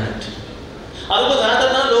 Relationship management. आपको ज़्यादातर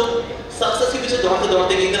ना लोग सक्सेस के पीछे दौड़ते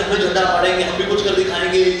दौड़ते कि हमें झंडा फाड़ेंगे, हम भी कुछ कर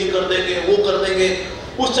दिखाएंगे, ये कर देंगे, वो कर देंगे,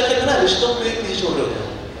 उस चक्कर में ना रिश्तों को एक पीछे छोड़ रहे होते हैं।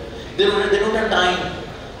 They don't have time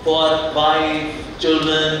for wife,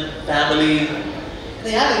 children, family.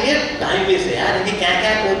 यार ये टाइम वेस्ट है यार, ये क्या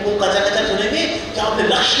क्या को कचा कचा सुनेंगे, क्या अपने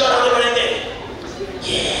लक्ष्य पर आगे बढ़ेंगे।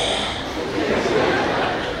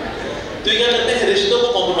 तो ये क्या करते हैं, रिश्तों को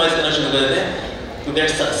कॉम्प्रोमाइज करना शुरू कर देते हैं टू गेट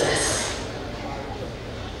सक्सेस।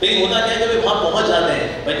 लेकिन होता क्या है, जब वहां पहुंच जाते हैं,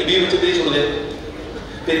 भाई की बीवी बच्चे छोड़ दे,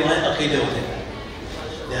 फिर वहां अकेले होते हैं।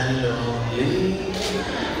 They are lonely,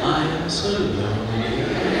 I am so lonely।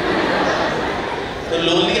 तो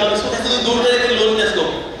लोनली आप इसको कैसे दूर करेंगे लोनलीनेस को?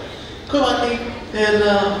 कोई बात नहीं, फिर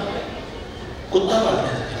कुत्ता पालते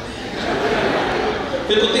हैं,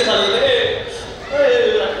 फिर कुत्ते के साथ रहते हैं,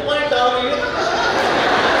 my darling,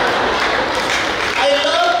 I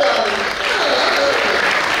love darling।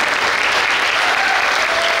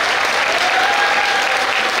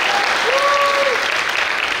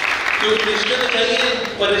 क्यों रिश्ते तो चाहिए,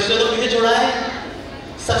 पर रिश्ते तो पीछे छोड़ा है।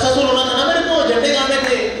 सक्सेसफुल होना था ना मेरे को, झंडे गाने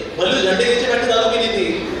थे, भले झंडे नीचे बैठे दारू पीनी थी,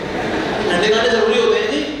 झंडे गाने जरूरी होते हैं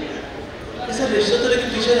जी। ऐसे रिश्ते तो लेकिन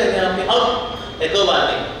पीछे रह गए आपके। अब एक दो बात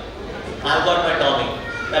नहीं, I've got my Tommy,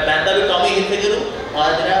 मैं पहनता भी टॉमी हिट से करूँ, और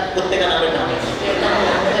मेरा कुत्ते का नाम है टॉमी।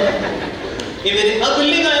 ये मेरी अब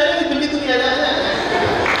बिल्ली का है, बिल्ली तू नहीं आ जाए।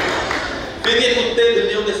 फिर ये कुत्ते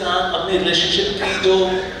बिल्लियों के साथ अपने रिलेशनशिप की जो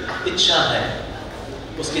इच्छा है,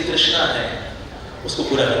 उसकी तृष्णा है, उसको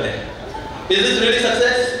पूरा करते हैं। Is this really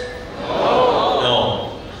success? No.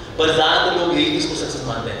 पर ज़्यादातर लोग यही इसको सक्सेस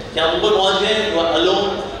मानते हैं। क्या ऊपर पहुंच गए? You are alone.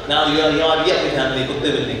 Now you are अपनी फैमिली, कुत्ते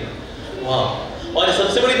बिल्ली। वाह। और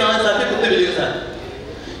सबसे बड़ी नाइंसाफी कुत्ते बिल्ली के साथ,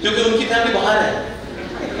 क्योंकि उनकी फैमिली बाहर है।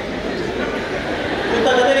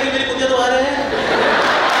 कुत्ता कहते हैं कि मेरी कुत्तियां तो बाहर है।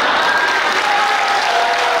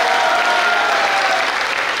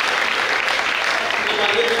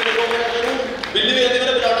 बिल्ली भी कहती है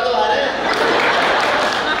मेरा बिलाटा तो बाहर है।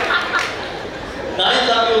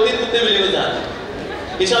 नाइंसाफी होती है कुत्ते बिल्ली के साथ।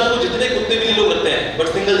 इस आपको जितने कुत्ते बिल्ली लोग रखते हैं, बट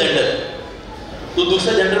सिंगल जेंडर, तो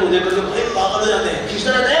दूसरा जेंडर को देख करके भाई पागल हो जाते हैं,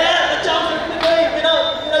 खींचना रहता है, बचाओ भाई, मेरा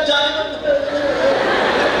जाने मत।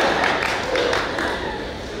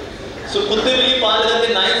 सो कुत्ते बिल्ली पाल करते,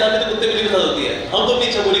 नाइंसाफी तो कुत्ते बिल्ली के साथ होती है। हम तो अपनी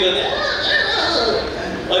इच्छा पूरी करते हैं,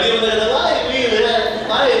 और ये बंदा कहता है भाई मेरा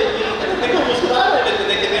भाई देखो मुस्कुरा रहा है,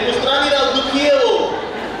 देखते मुस्कुरा नहीं रहा, दुखी है वो।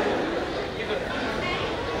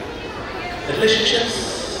 Relationships,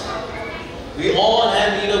 we all have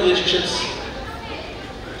need of relationships।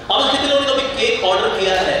 अब कितने लोगों ने कभी केक ऑर्डर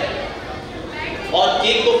किया है और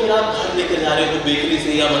केक को फिर आप घर लेकर जा रहे हो बेकरी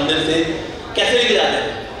से या मंदिर से, कैसे लेके जाते हैं?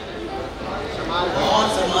 बहुत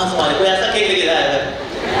सामान कोई ऐसा केक लेके जाया है,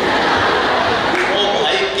 ओ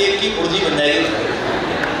भाई केक की भुर्जी बन जाएगी।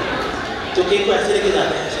 तो केक को ऐसे लेके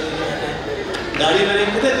जाते हैं, ऐसे लेके जाते हैं, गाड़ी में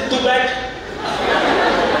लेके तू बैठ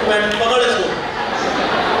पकड़ इसको,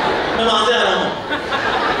 मैं वहां से आ रहा हूँ,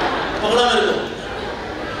 पकड़ा मेरे को।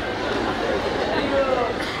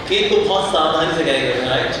 केक को बहुत सावधानी से कैरी करना,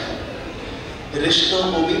 राइट? रिश्तों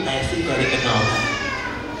को भी ऐसे ही कैरी करना होता है,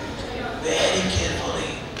 वेरी केयरफुली।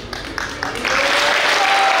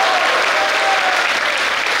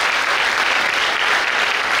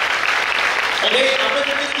 ओके, आपने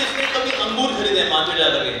किसने कभी अंगूर खरीदे मार्केट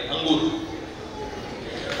जाकर के?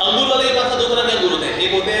 अंगूर वाले के पास दो तरह के अंगूर होते हैं,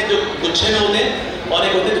 एक होते हैं जो गुच्छे में होते हैं और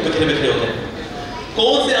एक होते हैं जो बिखरे बिखरे होते हैं।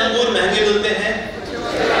 कौन से अंगूर महंगे मिलते हैं?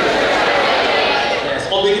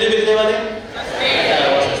 और बिखरे बिखरे वाले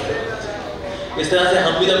इस तरह से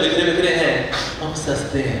हम भी जब बिखरे बिखरे हैं हम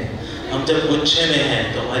सस्ते हैं, हम जब गुच्छे में हैं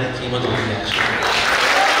तो हमारी कीमत होती है।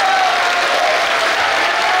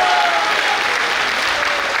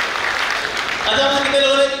 अच्छा, हम कितने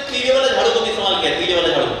लोगों ने तीले वाला झाड़ू को इस्तेमाल किया? तीले वाला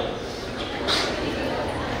झाड़ू,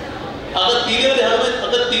 अगर तीले वाले झाड़ू में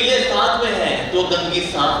अगर तीले साथ में हैं तो गंदगी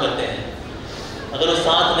साफ करते हैं, अगर वो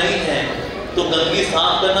साथ नहीं है तो गंदगी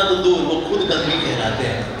साफ करना तो दूर, वो खुद गंदगी कहलाते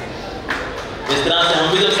हैं। इस तरह से हम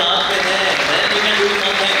भी जब साथ में हैं,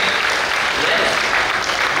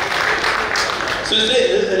 तो इसलिए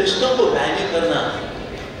रिश्तों को वैल्यू करना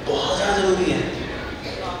बहुत ज्यादा जरूरी है।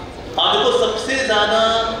 आप देखो सबसे ज्यादा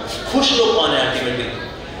खुश लोग कौन है? अल्टीमेटली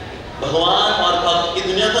भगवान और भक्त, ये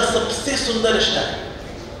दुनिया का सबसे सुंदर रिश्ता है।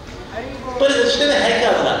 पर इस रिश्ते में है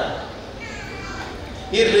क्या भला?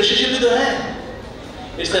 ये रिलेशनशिप भी तो है,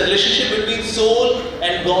 it's a relationship between soul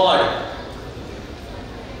and God.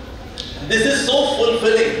 This is so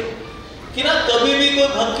fulfilling कि ना कभी भी कोई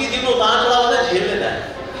भक्त की जीवन उतार चढ़ाव होता है, झेल लेता है।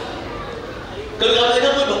 कभी आपने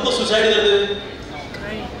देखा कोई भक्त को सुसाइड करते हुए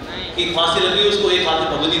कि फांसी लगी उसको, एक हाथ में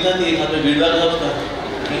भगवदगीता थी, एक हाथ में बीड़ा था उसका,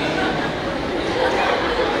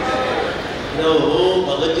 तो वो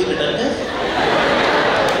भगत जी रिटर्न है,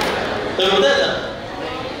 कभी होता है ऐसा?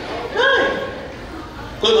 नहीं।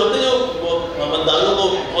 कोई भक्त जो दारू को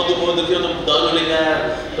बहुत दुखी हो तो दारू लेके आया,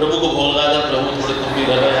 प्रभु को भोल रहा था, प्रभु थोड़े कम भी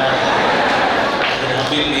कर रहा है, हम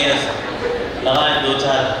भी नहीं है ऐसा। लगाए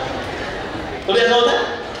 2-4, तो ऐसा होता है।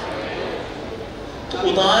 तो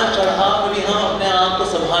उतार चढ़ाव में भी हम अपने आप को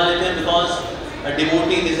संभाल लेते हैं, because a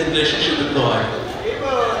devotee is in relationship with God.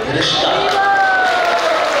 रिश्ता।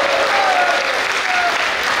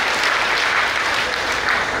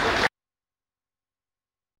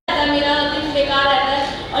 मेरा दिन बेकार रहता है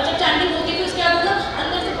और जब चैंटिंग होती है तो उसके बाद मतलब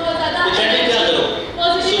अंदर से बहुत ज़्यादा चैंटिंग क्या करो?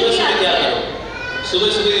 सुबह क्या करो? सुबह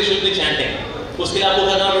you should be chanting. उसके लिए आपको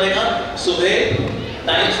क्या करना पड़ेगा? सुबह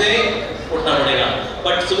टाइम से उठना पड़ेगा।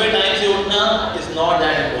 बट सुबह टाइम से उठना is not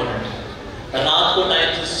that important. रात को टाइम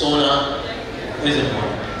से सोना is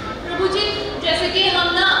important. प्रभु जी, जैसे कि हम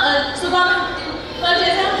ना सुबह में उठती हूँ, पर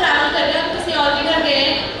जैसे हम ट्रैवल कर रहे हैं, हम किसी और के घर गए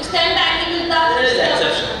हैं, उस टाइम टाइम नहीं मिलता। There is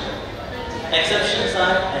exception. Exceptions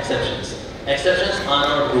are exceptions. Exceptions are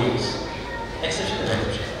not rules. Exception is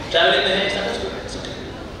exception. Traveling में है exceptions.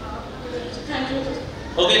 Thank you.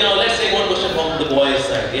 Okay, now let's take one question from the boys'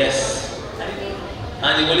 side. Yes.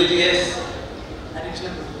 हाँ जी बोलिए जी. Yes.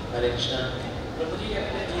 हरे कृष्णा. प्रभु जी,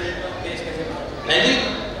 अपने जीवन का उद्देश्य कैसे पता करें? हैं जी?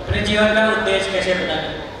 अपने जीवन का उद्देश्य कैसे पता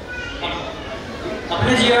करें?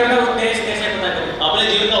 अपने जीवन का उद्देश्य कैसे पता करें? अपने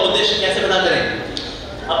जीवन का उद्देश्य कैसे पता करें?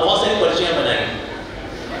 आप बहुत सारी परिचय बनाएंगे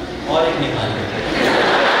और एक निकालेंगे।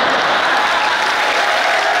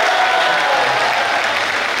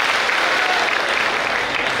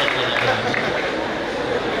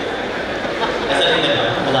 ऐसा नहीं करना,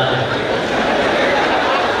 बता दें।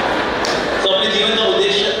 तो अपने जीवन का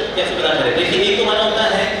उद्देश्य कैसे पता करें? देखिए, एक तो माना होता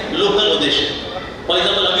है लोकल उद्देश्य। फॉर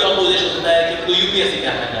एग्जाम्पल, अभी आपको उद्देश्य हो सकता है कि तो यूपीएससी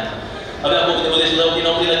क्या करना है। अभी आपको उद्देश्य होता है कि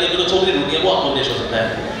नौकरी लगी तो छोकरी ढूंढनी है, वो आपका उद्देश्य हो सकता है।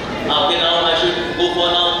 आपके नाम I should go for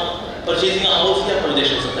now purchasing a house, क्या आपका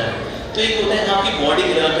उद्देश्य हो सकता है। तो एक होता है आपकी बॉडी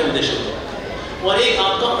के लेवल पे उद्देश्य होता है, और एक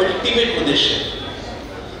आपका अल्टीमेट उद्देश्य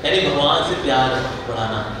यानी भगवान से प्यार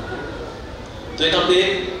बढ़ाना। तो एक आपके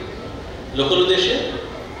लोकल उद्देश्य,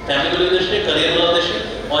 फैमिली वाला उद्देश्य, करियर वाला उद्देश्य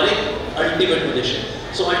और एक अल्टीमेट उद्देश्य।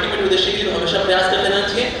 सो अल्टीमेट उद्देश्य के लिए हमेशा प्रयास कर लेना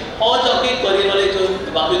चाहिए, और जो आपके करियर वाले जो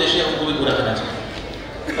बाकी उद्देश्य है उनको भी पूरा करना चाहिए।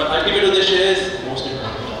 But ultimate उद्देश्य is most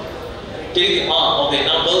important. ठीक है? हाँ, okay.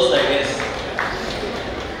 Now girls side, yes.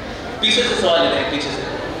 पीछे से सवाल लेते हैं, पीछे से।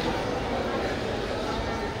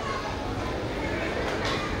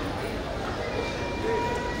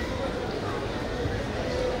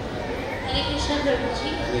 हरे कृष्णा प्रभु जी।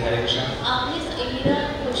 हरे कृष्णा। आपने मेरा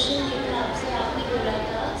क्वेश्चन ये था आपसे, आपने बोला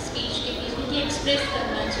था स्पीच के बीच में कि एक्सप्रेस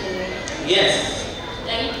करना चाहिए। Yes.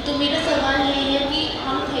 राइट, तो मेरा सवाल ये है कि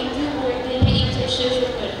हम थैंक यू बोलते हैं, एक जेस्चर शो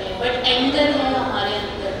करते हैं, बट एंगर है हमारे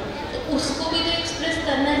अंदर, तो उसको भी तो एक्सप्रेस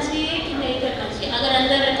करना चाहिए कि नहीं करना चाहिए? अगर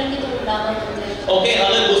अंदर रखेंगे तो बुढ़ावा बन जाएगा। Okay,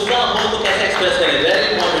 अगर गुस्सा हो तो कैसे एक्सप्रेस करें? Very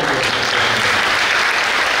important question.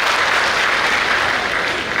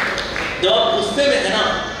 जब आप गुस्से में है ना,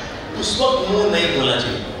 उस वक्त मुंह नहीं खोलना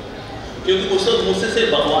चाहिए, क्योंकि उस वक्त मुझसे सिर्फ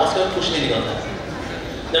बकवास का कुछ नहीं निकलता है।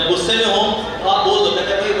 जब गुस्से में हो आप बोल दो,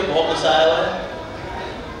 कहते हैं भाई मैं बहुत गुस्सा आया हुआ है,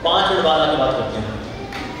 5 मिनट बाद आके बात करते हैं।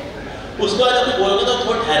 उसके बाद जब बोलोगे तो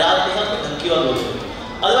थोड़ा ठहराव के साथ धमकी वाला बोलो,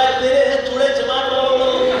 अदरवाइज तेरे से चूड़े चमाट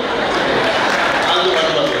आलू बात।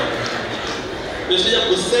 तो इसलिए जब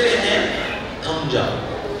गुस्से में है थम जाओ,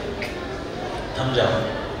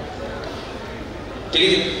 ठीक है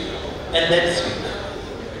जी, एंड दैट्स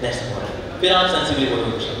इम्पोर्टेंट। फिर आप सेंसिबली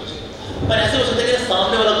बोलोगे कुछ। पर ऐसे हो सकता है कि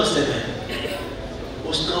सामने वाला गुस्से में है,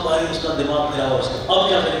 उसका भाई उसका दिमाग फिरा हुआ, उसका अब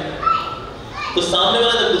क्या करें? तो सामने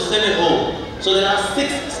वाला जब गुस्से में हो, so there are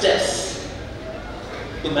 6 steps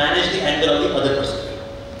to manage the anger of the other person.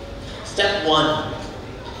 Step 1,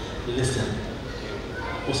 listen.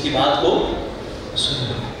 उसकी बात को सुन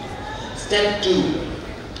लो. Step 2,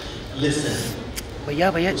 listen. भैया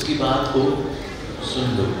उसकी बात को सुन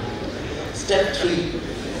लो. Step 3,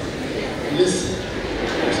 listen.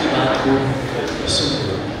 उसकी बात को सुन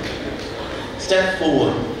लो. Step 4,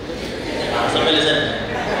 सब में listen.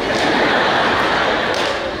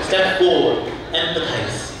 Step 4,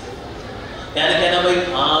 empathize. यानी कहना भाई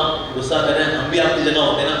आप गुस्सा कर रहे हैं, हम भी आपकी जगह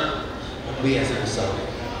होते ना, हम भी ऐसे गुस्सा होते।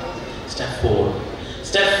 Step 4,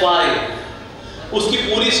 Step 5, उसकी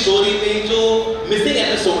पूरी स्टोरी में जो मिसिंग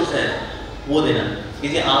एपिसोड्स हैं वो देना। कि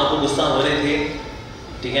जी आपको गुस्सा हो रहे थे,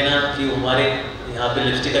 ठीक है ना, कि हमारे यहाँ पे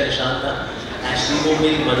लिपस्टिक का निशान था, एक्चुअली वो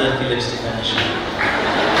मेरी मदर की लिपस्टिक का निशान।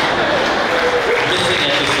 Missing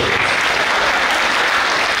episode.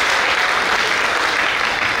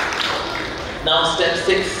 Now step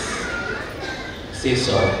 6, say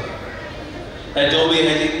sorry. जो भी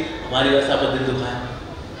है जी, हमारी वजह से आपका दिल दुखा है,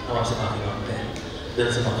 हम आपसे माफी मांगते हैं, दिल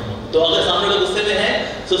से माफी मांगते हैं। तो अगर सामने वाला गुस्से में है,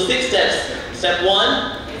 so 6 steps. Step 1,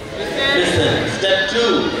 listen. Step 2,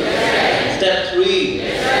 Step 3,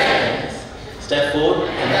 Step 4,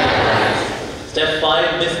 Step 5,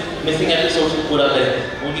 missing episodes को पूरा करें।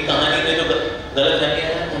 उनकी कहानी में जो गलत फहमियां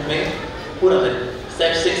हैं उनमें पूरा करें।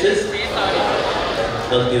 स्टेप 6 इज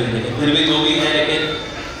गलती हुई नहीं, फिर भी जो भी है, लेकिन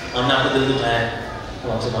हमने आपको दिल दुखाया,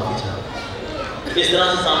 तो आपसे माफी चाहते। इस तरह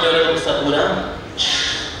से सामने वाले को सब पूरा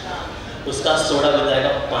उसका सोडा बन जाएगा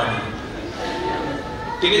पानी।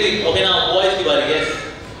 ठीक है जी, ओके ना, बॉयज की बारी। यस,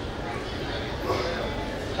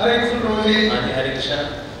 हरे कृष्ण प्रभु जी। हाँ जी, हरे कृष्णा।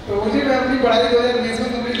 प्रभु जी, मैं अपनी पढ़ाई 2020 में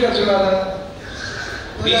कंप्लीट कर चुका था।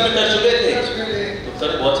 20 में कर चुके थे? तो सर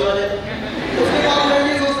बहुत सी बात है। उसके बाद मैं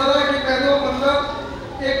ये सोचता था कि मैं तो मतलब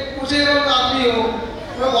एक पूछे हुआ आदमी हूँ,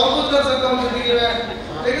 मैं बहुत कुछ कर सकता हूँ जिंदगी में,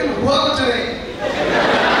 लेकिन हुआ कुछ नहीं।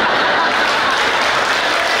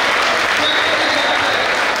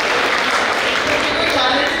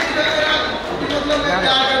 मतलब मैं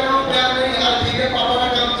क्या कर रहा हूँ क्या नहीं, यार ठीक है, पापा का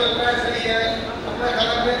काम चल रहा है, सही है, अपना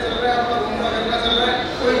खाना पीना चल रहा है, अपना घूमना फिरना चल रहा है,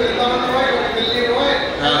 कोई वृंदावन हुआ है, कोई दिल्ली हुआ है,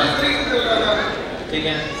 इस तरीके से चल रहा था। ठीक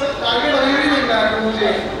है, सर टारगेट अभी भी नहीं मिला है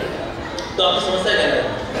मुझे। तो आपकी समस्या क्या है?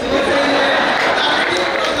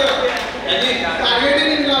 टारगेट ही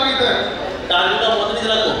नहीं मिला अभी तक। टारगेट का पता नहीं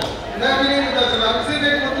चला तो? मैं अभी नहीं पता चला, सिर्फ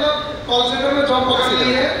एक मतलब कॉल सेंटर में जॉब पकड़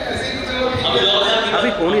ली है, ऐसे ही चलो ठीक है।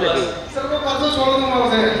 अभी कौन ही लगी? सर मैं परसों छोड़ दूंगा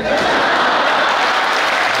उसे।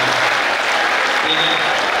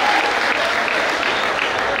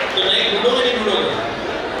 तो नहीं ढूंढोगे, नहीं ढूंढोगे?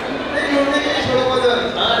 नहीं ढूंढने के लिए छोड़ो सर।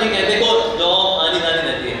 हाँ ठीक है, देखो जॉब आनी जानी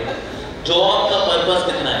रहती है। जॉब का पर्पस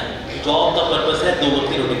कितना है? जॉब का पर्पस है 2 वक्त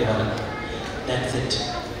की रोटी खाना। That's it.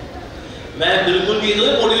 मैं बिल्कुल भी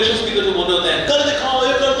ये मोटिवेशन स्पीकर जो बोलते होते हैं, कर दिखाओ,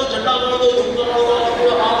 ये कर दो, झंडा कर दो, झुमका कर दो,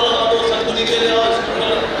 आग लगा दो, सब कुछ नीचे ले आओ,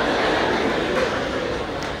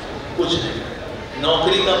 कुछ नहीं।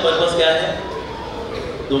 नौकरी का पर्पस क्या है?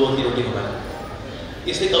 2 वक्त की रोटी खाना।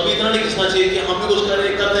 इसे कभी इतना नहीं खिंचना चाहिए कि हम भी कुछ करें,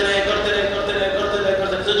 करते रहे, करते रहे, करते रहे, करते रहे,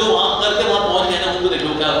 करते रहे। जो वहां करके वहां पहुंच गए ना, उनको देख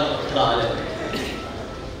लो क्या हाल है,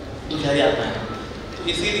 तो क्या आता है। तो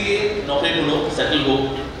इसीलिए नौकरी ढूंढो, सेटल हो,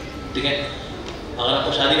 ठीक है। अगर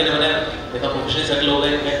आपको शादी करने वाला है, देखा प्रोफेशनली सेटल हो गए,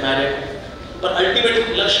 गेट मैरिड, पर अल्टीमेट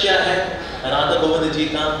लक्ष्य क्या है? राधा गोविंद जी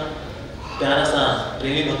का प्यारा सा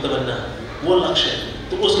प्रेमी भक्त बनना, वो लक्ष्य है।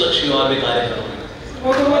 तो उस लक्ष्य को और भी कार्य करो।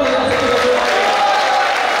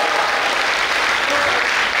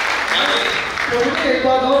 एक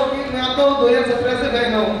बात हो कि मैं आता हूँ 2017 से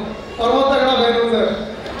फैन हूँ और बहुत तगड़ा फैन हूँ सर।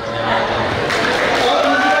 और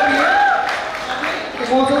दूसरा ये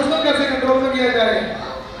इमोशंस को कैसे कंट्रोल में किया जाए?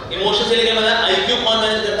 इमोशन से लेकर मतलब आईक्यू कौन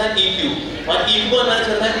मैनेज करता है? ईक्यू। और ईक्यू कौन मैनेज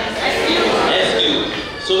करता है? SQ.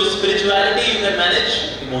 So spirituality you can manage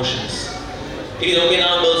emotions. ठीक है, okay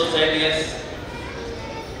now girls society yes.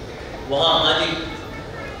 वहां हाँ जी,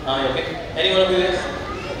 हाँ okay, anyone of you yes?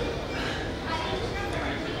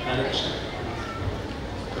 हरे कृष्ण।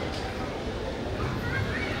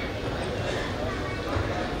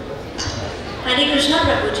 हरे कृष्णा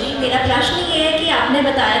प्रभु जी, मेरा प्रश्न ये है कि आपने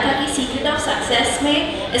बताया था कि सीक्रेट ऑफ सक्सेस में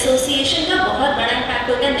एसोसिएशन का बहुत बड़ा इम्पैक्ट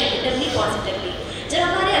होता है, नेगेटिवली पॉजिटिवली। जब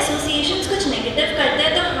हमारे एसोसिएशंस कुछ नेगेटिव करते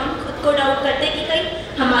हैं तो हम खुद को डाउट करते हैं कि कहीं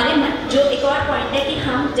हमारे जो एक और पॉइंट है कि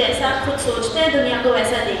हम जैसा खुद सोचते हैं दुनिया को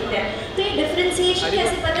वैसा देखते हैं। तो ये डिफ्रेंसिएशन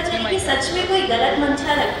कैसे पता चले कि सच में कोई गलत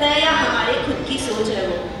मंशा रखता है या हमारे खुद की सोच है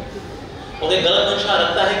वो? ओके, गलत मंशा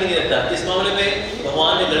रखता है कि नहीं रखता? इस मामले में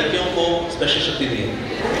भगवान ने लड़कियों को स्पेशल शक्ति दी है।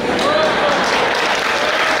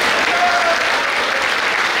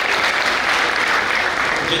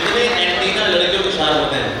 जितने एंटीना लड़कियों के शार्प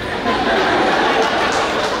होते हैं,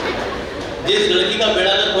 जिस लड़की का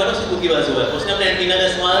बेड़ा गर्क हुआ ना उसकी खुद की वजह से हुआ है, उसने अपने एंटीना का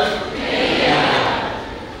इस्तेमाल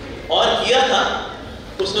और किया था,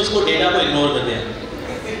 उसने उसको डेटा को इग्नोर कर दिया।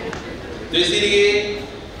 तो इसीलिए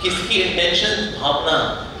किसी की इंटेंशन भावना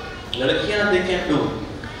लड़कियां दे कैन डू।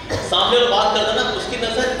 सामने वाला बात करता ना, उसकी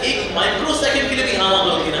नजर एक माइक्रो सेकंड के लिए भी हाँ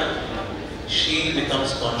होती ना, शी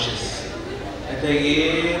बिकम्स कॉन्शियस। कहते ये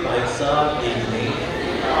भाई साहब ये नहीं है।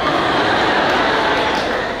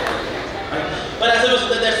 पर ऐसे भी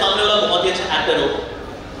सोचते हैं सामने वाला बहुत ही अच्छा एक्टर हो,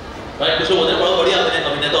 राइट? कुछ लोग होते हैं बहुत बढ़िया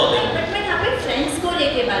अभिनेता होते हैं। बट मैं यहाँ पे फ्रेंड्स को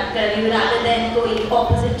लेके बात कर रही हूँ rather than कोई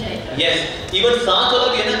ऑपोजिट जेंडर। यस, इवन साथ वाला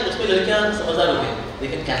भी है ना, उसमें लड़कियां समझदार होती हैं, दे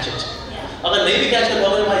कैन कैच इट। अगर नहीं भी कैच कर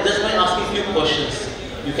पाओगे भाई, just by asking few questions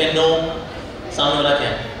you can no सामने वाला क्या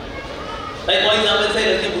है। लाइक फॉर एग्जांपल से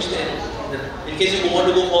लड़कियां पूछते हैं, in case you want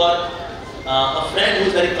to go for a friend who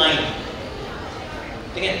is very kind,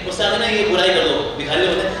 ठीक है, उससे आगे ना ये बुराई कर दो, भिखारी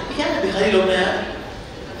लोग होते हैं, क्या है भिखारी लोग ना यार,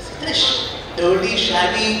 इतने dirty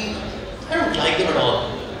Shaggy, I don't like them at all.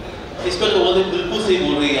 इस पर लोग बोलते बिल्कुल सही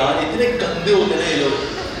बोल रही है यार, इतने गंदे होते हैं ये लोग,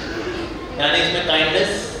 यानी इसमें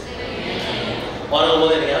काइंडनेस। और वो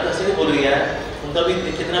बोलते हैं यार ऐसे क्यों बोल रही है यार, उनका भी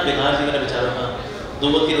कितना बेकार जीवन है बेचारों का, 2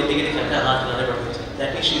 वक्त की रोटी के लिए क्या हाथ लगाने पड़ते हैं। That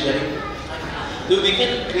means she is very, तो we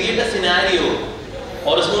can create a scenario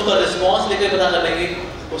और उसमें उनका रिस्पॉन्स लेकर पता कर लेंगे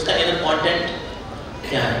उसका इनर कंटेंट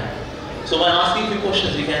क्या है. So by asking few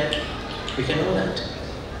questions, we can know that.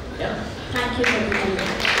 Yeah. Thank you, Prabhuji.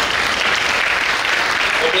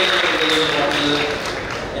 Okay.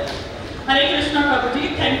 Hare Krishna, Prabhuji.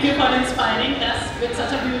 Thank you for inspiring us with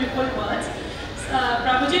such a beautiful words.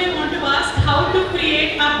 Prabhuji, I want to ask how to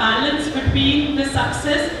create a balance between the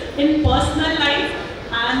success in personal life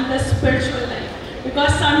and the spiritual life.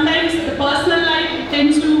 Because sometimes the personal life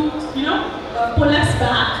tends to, pull us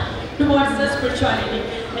back towards the spirituality.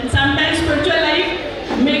 And sometimes spiritual life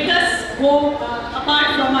make us go apart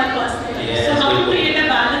from our personal life. Yes, so how to create a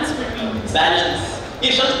balance between these? Balance. ये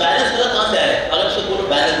शब्द balance कहाँ से आया? अगर शब्द बोलो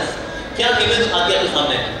balance, क्या image आती है आपके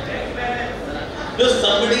सामने? जो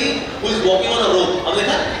somebody who is walking on a rope, अब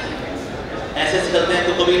देखा? ऐसे करते हैं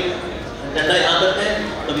तो कभी डंडा यहाँ करते हैं,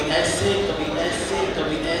 कभी ऐसे, कभी ऐसे,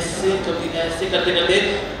 कभी ऐसे, कभी ऐसे करते करते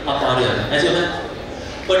आप आगे आ रहे हैं, ऐसे होता है।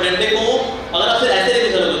 पर डंडे को अगर आप सिर्फ ऐसे लेके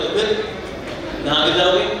चलोगे तो फिर यहाँ गिर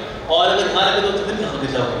जाओगे, और अगर यहाँ रखोगे तो फिर यहाँ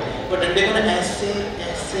गिर जाओगे। पर डंडे को ना ऐसे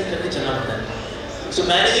ऐसे करके चलना पड़ता है। So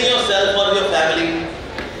managing yourself or your family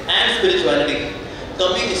and spirituality,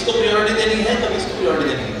 कभी इसको priority देनी है, कभी इसको priority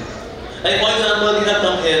देनी है। Like for example, you have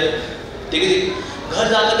come here, ठीक है जी, घर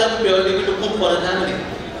जाकर के आपको priority to cook for the family,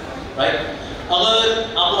 right? अगर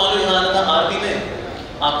आपको मालूम यहाँ आना था आरती में,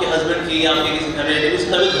 आपके husband की, आपके किसी family की उसकी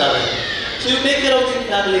तबीयत खराब है, so you take care of the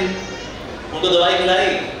family, उनको दवाई खिलाई,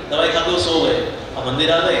 दवाई खा के वो सो गए, अब मंदिर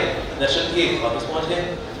आ गए, दर्शन किए, वापस पहुँच गए,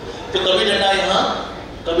 तो कभी डंडा यहाँ,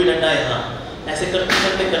 कभी डंडा यहाँ, ऐसे करते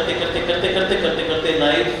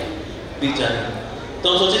लाइफ बीत जाती है। तो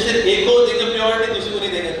हम सोचे सिर्फ एक को देंगे प्रायोरिटी, दूसरी को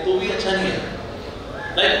नहीं देंगे, तो भी अच्छा नहीं है।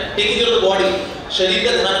 Right, taking care of the body, शरीर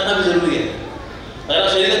का ध्यान रखना भी जरूरी है। अगर आप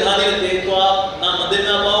शरीर का ध्यान नहीं रखते तो आप ना मंदिर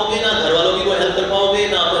में आ पाओगे, ना घर वालों की कोई हेल्प कर पाओगे,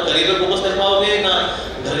 ना अपने करियर पर फोकस कर पाओगे, ना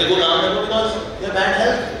घर के कोई काम कर पाओगे, because you have bad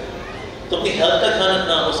health. तो अपनी हेल्थ का ध्यान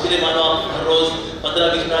रखना, उसके लिए मानो आप हर रोज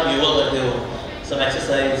 15-20 मिनट आप योगा करते हो, some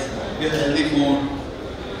exercise, you have healthy food.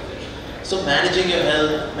 So managing your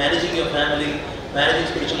health, managing your family, managing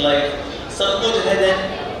spiritual life, सब कुछ है then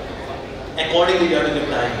accordingly you have to give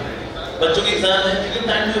time. बच्चों की एग्जाम है, give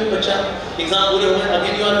time to your बच्चा, एग्जाम पूरे हो गए,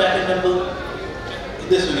 again you are back in temple.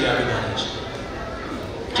 This way you have to manage.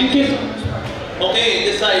 Thank you. Okay,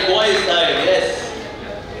 this side, boys side, yes.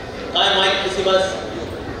 Hi Mike, किसी बस?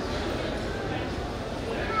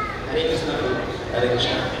 हरे कृष्णा प्रभु। हरे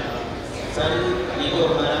Krishna. Sir, ये जो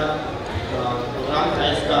हमारा प्रोग्राम था,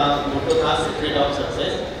 इसका मोटो था सीक्रेट ऑफ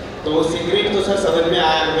सक्सेस। तो सीक्रेट तो सर समझ में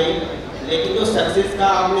आया हमें, लेकिन जो सक्सेस का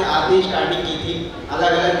आपने आधी स्टार्टिंग की थी,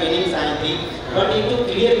 अलग अलग मीनिंग्स आई थी, बट एक जो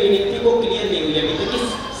क्लियर मीनिंग थी वो क्लियर नहीं हुई अभी तक कि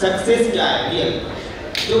सक्सेस क्या है रियल।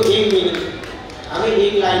 जो एक मीनिंग हमें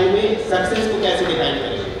एक लाइन में सक्सेस को कैसे डिफाइन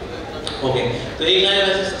करेंगे? ओके, तो एक लाइन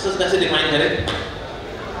में सक्सेस कैसे डिफाइन करें?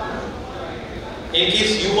 In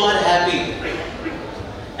case you are happy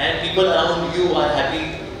and people around you are happy,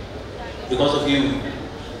 because of you,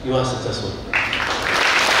 you are successful.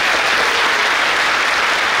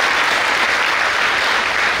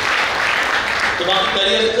 तो बाकी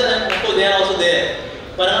करियर सक्सेस आपको they are also there.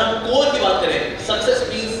 पर अगर हम कोर की बात करें, success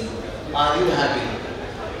means are you happy?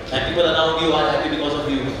 And people around you are happy because of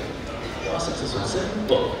you. You are successful.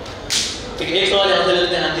 Simple. ठीक है, एक सवाल यहाँ से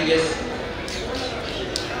लेते हैं, हाँ जी, yes.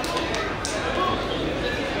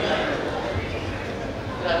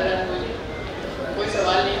 कोई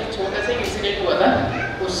सवाल नहीं, छोटा सा इंसिडेंट हुआ था,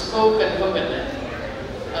 उसको कंफर्म करना है।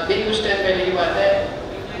 अभी कुछ टाइम पहले की बात है,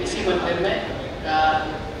 इसी मंदिर में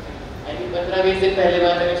 15-20 दिन पहले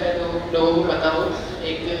बात है, शायद लोगों को पता हो,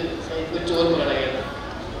 एक शायद कोई चोर पकड़ा गया था,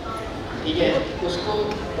 ठीक है, उसको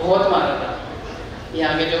बहुत मारा था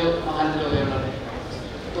यहाँ के जो महान लोग हैं उन्होंने।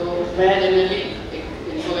 तो मैं जनरली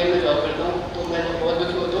इनको में जॉब करता हूँ, तो मैं जब बहुत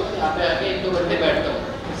दुखी होता हूँ यहाँ पे आके 1-2 घंटे बैठता हूँ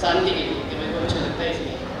शांति के लिए, कि मेरे को अच्छा लगता है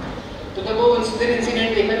इसलिए। तो जब वो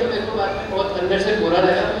इंसिडेंट देखा तो मेरे को बाद में बहुत अंदर से बुरा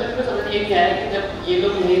लगा। मेरे को समझ ये नहीं आया कि जब ये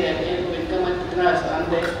लोग नहीं रहते हैं तो इनका मन इतना शांत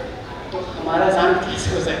है, तो हमारा शांत कैसे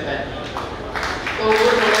हो सकता है? तो वो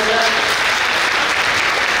थोड़ा सा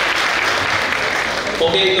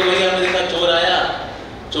ओके, तो वही हमने देखा, चोर आया,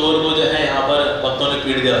 चोर को जो है यहाँ पर भक्तों ने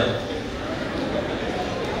पीट दिया,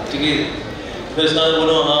 ठीक है। फिर उसका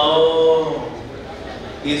बोलो आओ,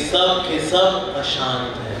 ये सब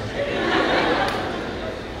अशांत है।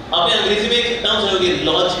 आपने अंग्रेजी में एक टर्म सुनोगे,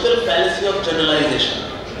 लॉजिकल फैलेसी ऑफ जनरलाइजेशन।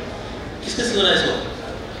 किसने सुना है इसको?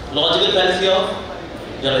 Logical fallacy of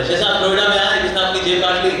generalisation. जैसे आप नोएडा में आए, किसने आपकी जेब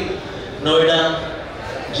काट ली? नोएडा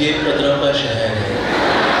जेब कतरों का शहर है,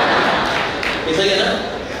 सही है ना?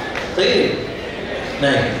 सही है?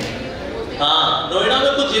 नहीं, हाँ, नोएडा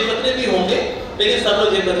में कुछ जेब कतरे भी होंगे, लेकिन सब लोग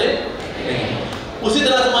जेब कतरे नहीं। उसी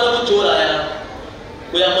तरह से हमारा कोई चोर आया,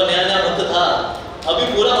 कोई आपका नया भक्त था, अभी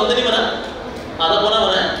पूरा भक्त नहीं बना, आधा पौना बना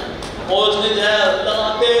और उसने जो है अल्लाह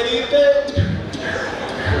तेरी पे,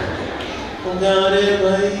 अरे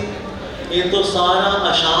भाई ये तो सारा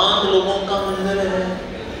अशांत लोगों का मंदिर है।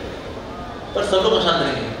 पर सब लोग अशांत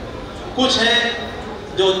नहीं है, कुछ हैं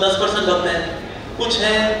जो 10% भक्त हैं, कुछ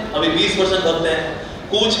हैं अभी 20% भक्त हैं,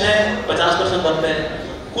 कुछ हैं 50% भक्त हैं,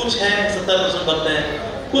 कुछ हैं 70% भक्त हैं,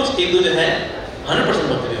 कुछ एक दो जो है 100%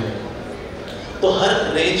 भक्त भी होंगे। तो हर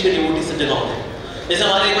रेंज के डिवोटी सब जगह होते हैं। जैसे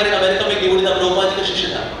हमारे एक बार एक अमेरिका में एक डिवोटी था, प्रभुपाद जी का शिष्य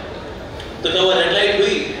था। तो क्या हुआ, रेड लाइट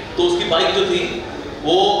हुई तो उसकी बाइक जो थी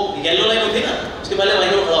वो येलो लाइन होती ना, उसके पहले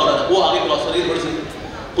बाइक में खड़ा हो रहा था, वो आगे क्रॉस कर रही थी, थोड़ी सी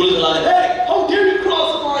पुलिस खड़ा है, hey, how dare you cross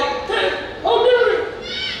the line? Hey, how dare you?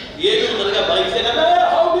 ये भी उतर गया बाइक से, कहता है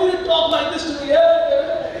how dare you talk like this to me?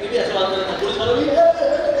 ये भी ऐसे बात कर रहा था, पुलिस वाला भी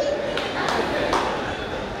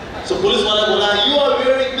so पुलिस वाला बोला you are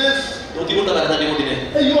wearing this, dhoti kurta पहना था डिवोटी ने,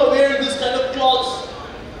 hey, you are wearing this kind of clothes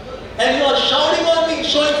and you are shouting on me,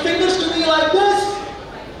 showing fingers to me like this.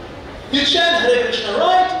 You chant Hare Krishna,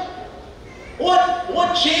 right? What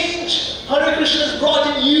change Hare Krishna has brought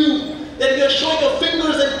in you that you are showing your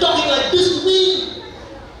fingers and talking like this to me?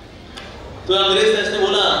 तो अंग्रेज ने ऐसे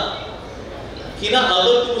बोला कि ना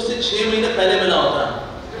अगर तुम उससे 6 महीने पहले मिला होता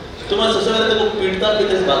तो मैं सबसे पहले तेरे को पीटता कि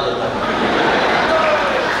तेरे से बात करता।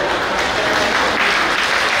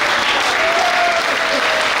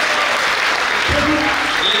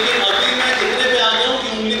 लेकिन अभी मैं इतने पे आ गया हूँ कि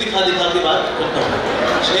उंगली दिखा दिखा के बात करता हूँ,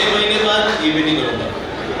 6 महीने बाद ये भी नहीं करूँगा।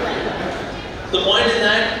 The point is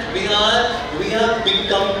that we are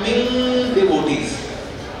becoming devotees.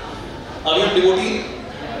 अभी हम डिवोटी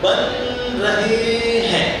बन रहे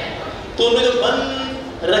हैं, तो उनमें जो बन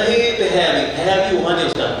रहे पे है अभी हुआ नहीं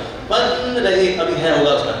उसका, बन रहे अभी है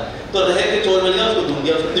होगा उसका, तो रहे के चोर मिल गया उसको धुन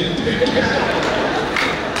गया उसको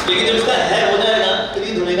लेकिन जब उसका है हो जाएगा फिर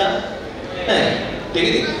ये धुनेगा नहीं, ठीक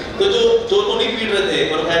है। तो जो चोर को नहीं पीट रहे थे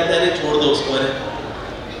और खैर थे छोड़ दो उसको, अरे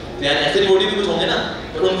यार ऐसे डिवोटी भी कुछ होंगे ना,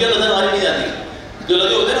 पर उनके नजर हमारी नहीं जाती, जो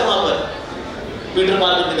लगे होते ना वहां पर पीटर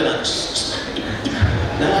पार्कर की तरह,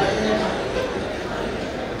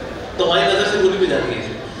 तो हमारी नजर से भूल भी जाती है।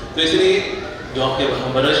 तो इसलिए जो आपके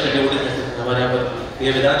वरिष्ठ डिवोटीज हैं हमारे यहाँ पर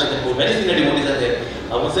ये वेदांत चिंतन मैंने सीनियर डिवोटीज हैं,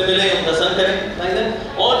 अब उनसे मिले, हम दर्शन करें,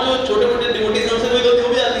 और जो छोटे मोटे डिवोटीज हैं उनसे कोई गलती हो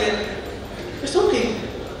भी जाती है, it's okay,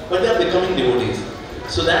 but they are becoming devotees,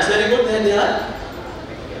 so that's very good that they are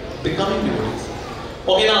becoming devotees.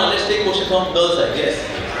 Okay, now let's take question from girls side. Yes,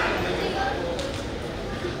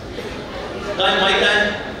 time my time,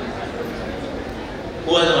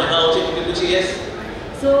 who has a mic? हाँ, उसे कुछ yes.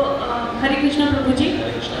 So, Hare Krishna Prabhuji.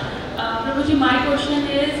 Hare Krishna. Prabhuji, my question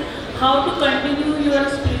is how to continue your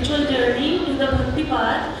spiritual journey to the bhakti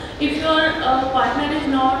path if your partner is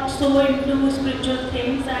not so into spiritual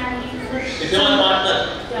things and he's... If you're my partner?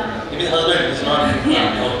 Yeah. You mean husband, it's not...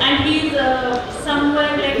 Yeah. No. And he's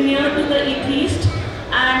somewhere like near to the atheist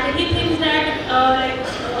and he thinks that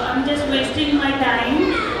I'm just wasting my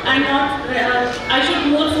time and not... I should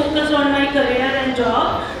more focus on my career and job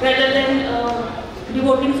rather than...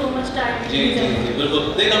 devoting so much time to जी बिल्कुल।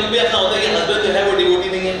 देखिए कभी भी ऐसा होता है कि husband जो है वो डिवोटी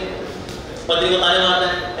नहीं है, पत्नी को ताने मारता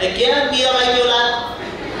है, ए क्या मीरा भाई की औलाद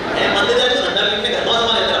है, मंदिर जाए तो घंटा पीटने घर द्वार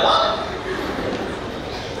मारे तेरा बाप।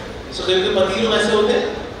 सो कभी पति लोग ऐसे होते हैं,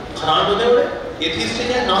 खराब होते हैं, बड़े एथिस्ट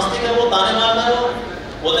है, नास्तिक है, वो ताने मारता है, वो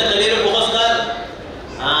बोलता है करियर में फोकस कर,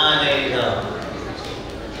 हाँ नहीं था।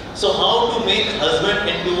 So how to make husband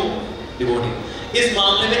into devotee? इस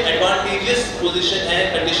मामले में एडवांटेजियस पोजीशन है,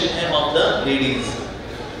 कंडीशन है ऑफ द लेडीज।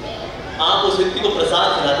 आप उस व्यक्ति को प्रसाद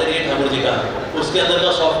खिलाते रहिए ठाकुर जी का, उसके अंदर का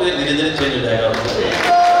सॉफ्टवेयर धीरे धीरे चेंज हो जाएगा।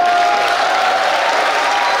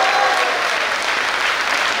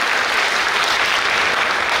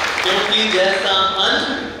 क्योंकि जैसा अन्न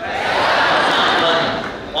मन,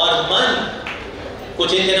 और मन को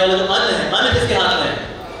चेंज करने वाला जो अन्न है, अन्न किसके हाथ में है?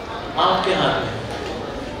 आपके हाथ में।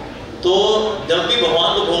 तो जब भी भगवान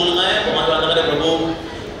को भोग लगाए, भगवान प्रार्थना करें प्रभु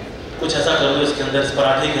कुछ ऐसा कर दो इसके अंदर, इस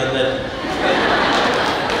पराठे के अंदर,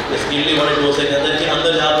 इस इडली वाले डोसे के अंदर, कि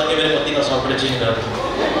अंदर जा करके मेरे पति का सॉफ्टवेयर चेंज कर दो।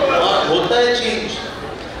 और होता है चेंज,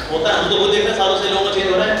 होता है, हम तो वो देख रहे हैं सालों से लोगों का चेंज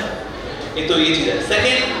हो रहा है। एक तो ये चीज़ है।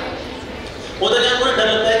 सेकेंड होता है, आपको डर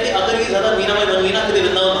लगता है कि अगर ये ज़्यादा मीना भाई बन गई ना, फिर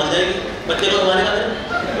वृंदावन भाग जाएगी, बच्चे को हमारे का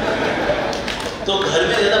तो घर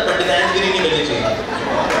में ज़्यादा पंडितायनगिरी नहीं करनी चाहिए,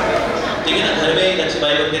 ठीक है ना। घर में एक अच्छी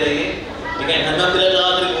बाई बनते रहिए, ठीक है, घर में तिलक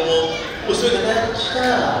लगा कर घूमो, उसमें कहता है अच्छा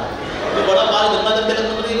तो बड़ा बाल गंगा जब तिलक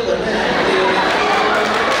तो नहीं घर में,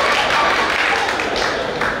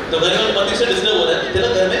 तो घर में पति से डिस्टर्ब हो रहा है,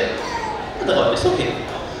 तिलक घर में मतलब इट्स ओके।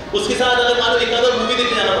 उसके साथ अगर मान लो एक आधा मूवी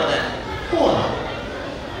देखने जाना पड़ता है,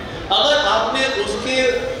 अगर आपने उसके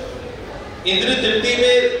इंद्रिय तृप्ति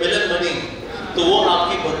में विलन बनी तो वो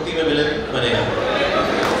आपकी भक्ति में विलन बनेगा,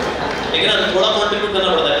 ठीक लेकिन थोड़ा कंट्रीब्यूट करना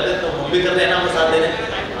पड़ता है, तो हम भी कर रहे हैं ना, आपका साथ दे रहे हैं,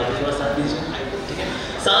 आप थोड़ा साथ दीजिए, ठीक है।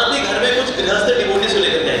 साथ ही घर में कुछ गृहस्थ डिवोटीज को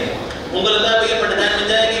लेकर जाएंगे, उनको लगता है भैया पंडिताइन बन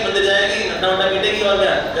जाएगी, मंदिर जाएगी, अड्डा उड्डा पीटेगी और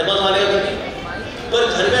क्या घर पर संभालेगा घर, पर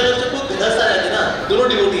घर में अगर जब कोई गृहस्थ आ जाते ना, दोनों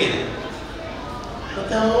डिवोटी हैं,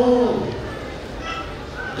 बताओ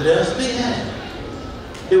गृहस्थ भी है,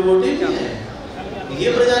 डिवोटी भी है, ये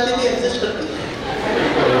प्रजाति भी एग्जिस्ट करती है।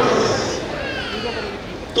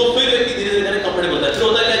 तो फिर व्यक्ति धीरे धीरे कंफर्टेबल होता है। फिर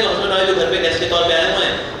होता है क्या, जो हस्बैंड वाइफ जो घर पे गेस्ट के तौर पे आए हुए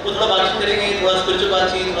हैं, वो थोड़ा बातचीत करेंगे, थोड़ा स्पिरिचुअल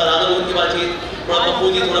बातचीत, थोड़ा राधा गोविंद की बातचीत, थोड़ा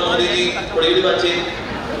पप्पू जी, थोड़ा मोदी जी, थोड़ी बड़ी बातचीत।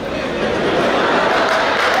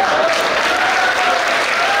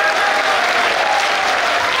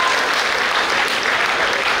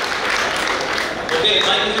 ओके,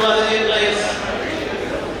 माइक की बात है प्लीज।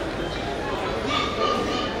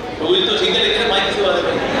 तो ये तो ठीक है, लेकिन माइक की बात है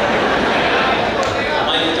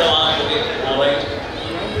माइक जवान। Okay, alright.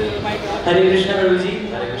 हरे कृष्णा प्रभु जी।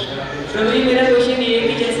 हरे कृष्णा प्रभु जी, मेरा क्वेश्चन ये है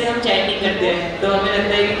कि जैसे हम चैंटिंग करते हैं तो हमें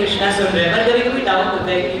लगता है कि कृष्णा सुन रहे हैं, पर कभी कभी डाउट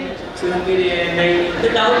होता है कि सुन भी रहे हैं नहीं, तो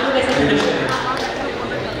डाउट को कैसे खत्म करें?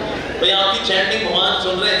 भाई आपकी चैंटिंग भगवान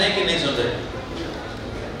सुन रहे हैं कि नहीं सुन रहे?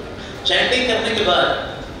 चैंटिंग करने के बाद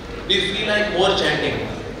do you feel like more chanting?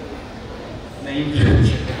 नहीं।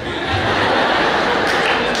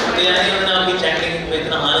 तो यानी उन्होंने आपकी चैंटिंग में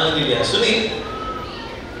इतना आनंद नहीं लिया, सुनी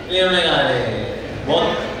नहीं, उन्होंने कहा अरे बहुत,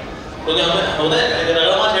 तो क्या हमें होता है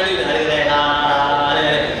रगड़मा चैंटिंग, हरे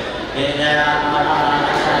हरे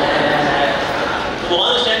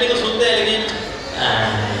भगवान चैंटिंग को सुनते हैं, लेकिन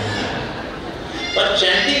पर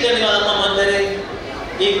चैंटिंग करने वाला का मन करे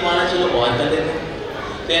एक माना चलो और कर लेते हैं,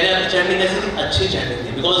 तो यानी आपकी चैंटिंग ऐसी थी, अच्छी चैंटिंग थी,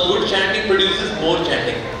 because good chanting produces more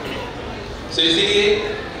chanting. सो इसीलिए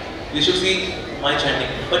we should see my chanting.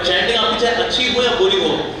 पर चैंटिंग आपकी चाहे अच्छी हो या बुरी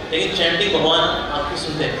हो, लेकिन चैंटिंग भगवान आपकी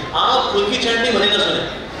सुनते हैं। आप खुद की चैंटिंग भले ना सुने,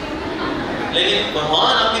 लेकिन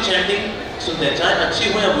भगवान आपकी चैंटिंग सुनते हैं, चाहे अच्छी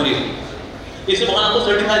हो या बुरी हो। इससे भगवान आपको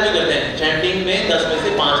सर्टिफाई भी करते हैं। चैंटिंग में 10 में से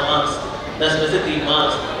 5 मार्क्स, 10 में से 3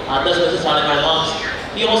 मार्क्स, 10 में से 8.5 marks.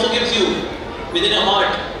 He also gives you within your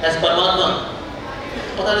heart as Paramatma.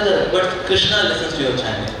 पता नहीं चलता, but Krishna listens to your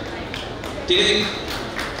chanting. ठीक है जी?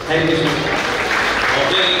 हरे कृष्णा।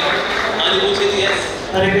 ओके, आगे पूछिए जी। Yes,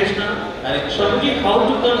 Hare Krishna. Hare Krishna. Prabhu ji, how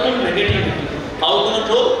to control negativity? How to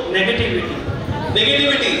control negativity?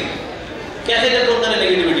 Negativity कैसे control करें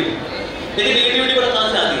negativity? देखिए नेगेटिविटी बड़ा कहां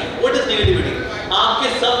से आती है? What is negativity? आपके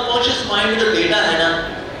सबकॉन्शियस माइंड में जो डेटा है ना,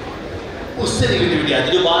 उससे नेगेटिविटी आती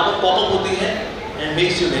है, जो बार बार पॉपअप होती है एंड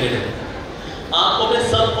मेक्स यू नेगेटिव। आपको अपने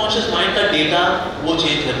सबकॉन्शियस माइंड का डेटा वो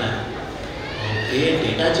चेंज करना है। ओके,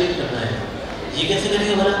 डेटा चेंज करना है, ये कैसे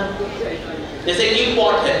करेंगे भला? जैसे इंक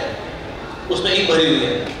पॉट है, उसमें इंक भरी हुई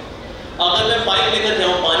है, अगर मैं पाइप लेकर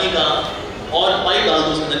जाऊं पानी का और पाइप डाल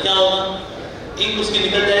दूं उसके अंदर, क्या होगा? इंक उसकी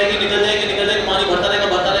निकल जाएगी, निकल जाएगी, निकल जाएगी, पानी भरता रहेगा,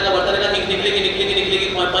 भरता रहेगा, भरता रहेगा, इंक निकलेगी, निकलेगी, निकलेगी,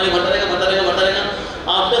 पानी भरता रहेगा, भरता रहेगा, भरता रहेगा।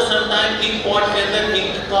 After some time ink pot के अंदर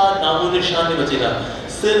इंक का नामो निशान नहीं बचेगा,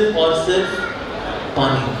 सिर्फ और सिर्फ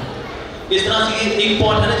पानी। इस तरह से ये इंक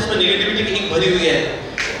पॉट है ना, जिसमें नेगेटिविटी की इंक भरी हुई है,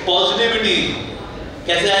 पॉजिटिविटी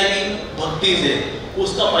कैसे आएगी? भक्ति से।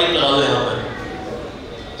 उसका पाइप लगा दो यहाँ पर,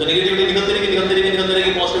 तो नेगेटिविटी निकलती रहेगी, निकलती रहेगी, निकलती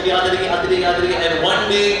रहेगी, पॉजिटिविटी आती रहेगी, आती रहेगी, आती रहेगी, and one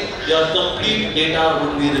day your complete data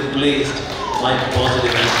would be replaced by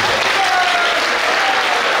positivity.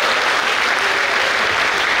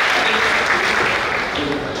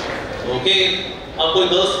 Okay, अब कोई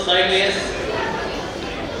गर्ल्स साइड में? यस,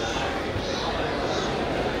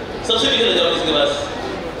 सबसे पहले जाओ इसके पास।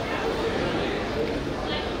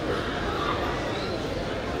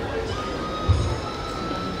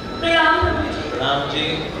 राम जी।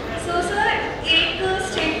 So sir, एक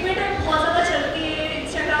स्टेटमेंट बहुत ज़्यादा चलती है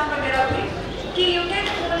इंस्टाग्राम वगैरह पे कि you can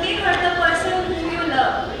only hurt the person whom you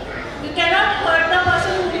love, you cannot hurt the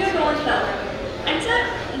person whom you don't love. And sir,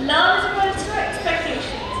 love is equals to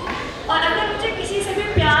expectations. और अगर मुझे किसी से भी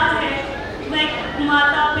प्यार है, मैं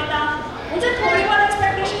माता पिता, मुझे थोड़ी बहुत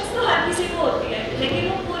एक्सपेक्टेशंस तो हर किसी को होती है, लेकिन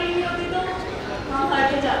वो पूरी नहीं होती तो हम हट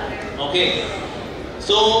के जाते हैं। Okay,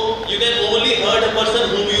 so you can only hurt a person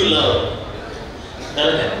whom you love.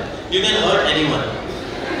 गलत है, you can hurt anyone.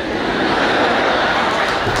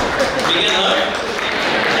 You can hurt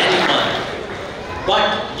anyone, but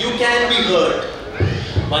you can be hurt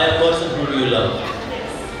by a person whom you love.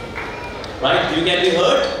 Right? You can be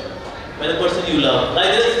hurt by the person you love.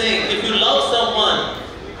 Like this thing, if you love someone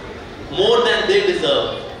more than they deserve,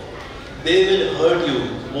 they will hurt you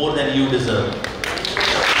more than you deserve.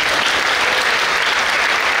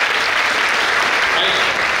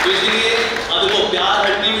 इसलिए अब देखो, प्यार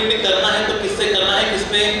ultimately करना है तो किससे करना है,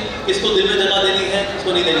 किसको दिल में जगह देनी है,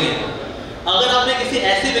 किसको नहीं देनी है। अगर आपने किसी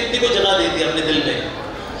ऐसे व्यक्ति को जगह दे दी अपने दिल में,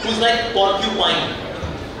 who's like porcupine,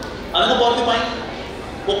 another porcupine,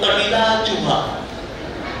 वो कटीला चूहा,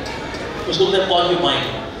 उसको बोलते हैं पॉर्क्यूपाइन।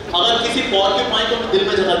 अगर किसी पॉर्क्यूपाइन को दिल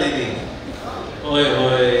में जगह दे दी, ओए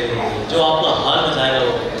होए, जो आपका हाल मचाएगा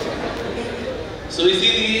वो। सो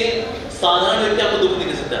इसीलिए साधारण व्यक्ति आपको दुख नहीं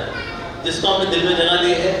दे सकता, जिसको आपने दिल में जगह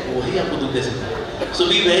दी है वही आपको दुख दे सकता है। सो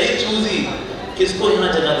बी वेरी चूजी किसको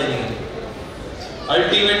यहाँ जगह देनी है।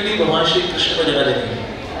 अल्टीमेटली भगवान श्री कृष्ण को जगह देनी है।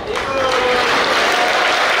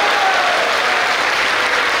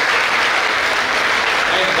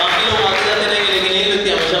 बाकी लोग आगे जाते रहेंगे, लेकिन एक व्यक्ति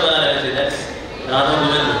हमेशा बना रहना चाहिए, दैट्स राधा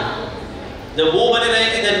गोविंद। जब वो बने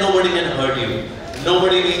रहेंगे, then nobody can hurt you.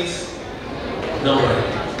 Nobody means nobody.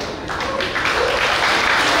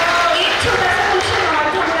 एक छोटा सा क्वेश्चन और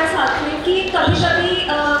था मेरा साथ में कि कभी-कभी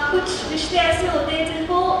कुछ रिश्ते ऐसे होते हैं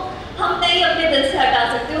जिनको हम नहीं अपने दिल से हटा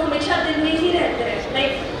सकते, वो हमेशा दिल में ही रहते हैं।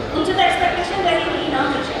 लाइक उनसे तो एक्सपेक्टेशन रहेगी ना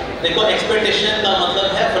हमेशा। देखो, एक्सपेक्टेशन का मतलब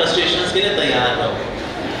है फ्रस्ट्रेशंस के लिए तैयार रहो,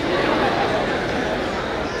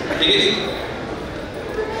 ठीक है जी।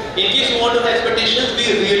 In case you want to have expectations, be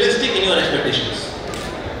realistic in your expectations.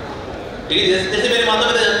 ठीक है, जैसे मेरे माता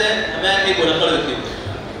पिता जानते हैं, मैं एक भुलक्कड़ व्यक्ति हूँ,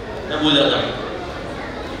 मैं भूल जाता हूँ,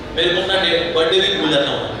 मेरे को अपना बर्थडे भी भूल जाता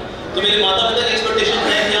हूँ। तो मेरे माता पिता की एक्सपेक्टेशन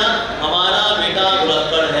है क्या, हमारा बेटा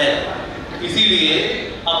भुलक्कड़ है, इसीलिए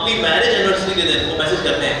अपनी मैरिज एनिवर्सरी के दिन वो मैसेज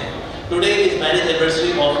करते हैं, today is marriage anniversary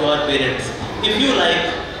of your parents, if you like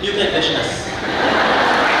you can wish अस।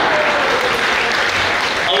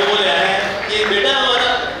 अब बोले हैं कि बेटा हमारा,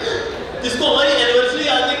 जिसको हमारी एनिवर्सरी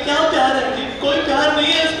आती है, क्या प्यार है जी, कोई प्यार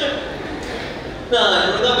नहीं है इसमें ना,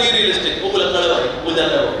 उनका बी रियलिस्टिक, वो भुलक्कड़ भाई भूल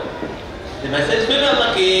जाता है वो मैसेज। फिर मैं अपना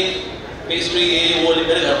केक पेस्ट्री ये वो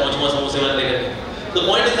लेकर घर पहुंचूंगा समोसे वाले लेकर। The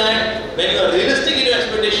point is that when you are realistic in your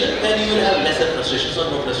expectation, then you will have lesser frustrations or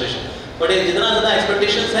no frustration. But जितना ज़्यादा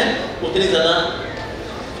expectations हैं, उतनी ज़्यादा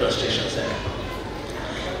frustrations हैं।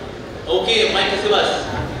 Okay, माइक कैसे बस?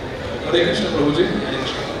 हरे कृष्ण प्रभु जी। हरे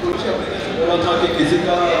कृष्ण प्रभु जी, आपने जैसे बोला था कि किसी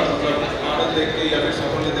का मतलब आनंद देख के या फिर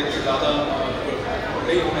साफल्य देख के ज़्यादा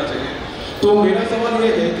नहीं होना चाहिए। तो मेरा सवाल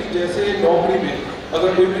ये है कि जैसे नौकरी में अगर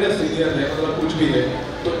कोई मेरा सीनियर है, मतलब कुछ भी है,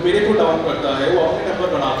 तो मेरे को डाउन करता है, वो अपने नंबर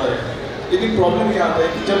बनाता है, लेकिन प्रॉब्लम ये आता है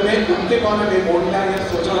कि जब मैं उनके बारे में बोलना या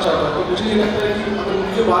सोचना चाहता हूँ, तो मुझे ये लगता है कि अगर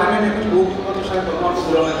उनके बारे में मैं कुछ बोलूँगा तो शायद भगवान को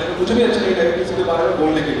बुरा लगता है, मुझे भी अच्छा नहीं लगेगा किसी के बारे में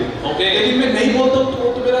बोलने के लिए। लेकिन मैं नहीं बोलता हूँ तो वो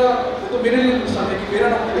तो मेरे लिए नुकसान है कि मेरा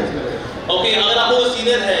नाम कैसे लगेगा। ओके, अगर आपको वो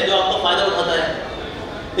सीनियर है जो आपका फायदा उठाता है,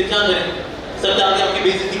 फिर क्या करें? सबके आगे आपकी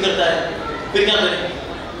बेइज्जती करता है, फिर क्या करें?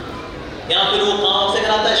 या फिर वो काम आपसे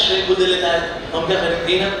कराता है, श्रेय खुद ले लेता है, हम क्या करें?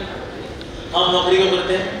 ठीक ना, हम नौकरी को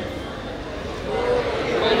करते हैं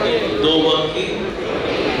 2 वक्त की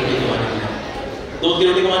रोटी कमाने के लिए, 2 की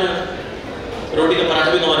रोटी कमाने हो, रोटी का पराठा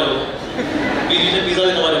भी कमाने हो, बीच में पिज्जा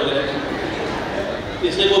भी कमाने हो गए।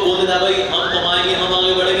 इसलिए वो बोल देता है भाई हम कमाएंगे, हम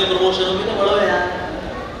आगे बढ़ेंगे, प्रमोशन होगी तो बढ़ो यार।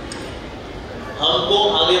 हमको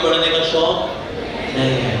आगे बढ़ने का शौक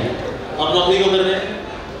नहीं है, हम नौकरी को कर रहे हैं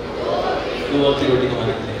 2 वक्त की रोटी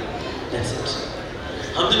कमाने के लिए। That's it.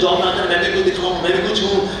 हम तो जॉब में आकर मैं भी कुछ दिखाऊँ, मैं भी कुछ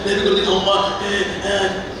हूँ, मैं भी कुछ दिखाऊंगा,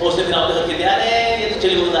 और उसने फिर आपके साथ कहते अरे ये तो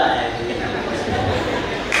चली होता है,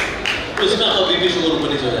 उसमें आपका बीपी शुगर ऊपर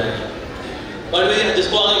नीचे हो जाएगा। बट भाई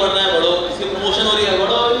जिसको आगे बढ़ना है बढ़ो, इसकी प्रमोशन हो रही है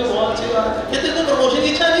बढ़ो, ये बहुत अच्छी बात है। कहते तो प्रमोशन की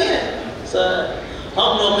इच्छा नहीं है सर, हम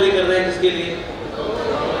नौकरी कर रहे हैं किसके लिए?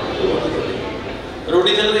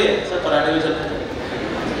 रोटी चल रही है सर, पराठे भी चल रहे हैं,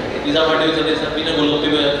 पिज्जा पार्टी भी चल रही है सर, पीने गोलगप्पे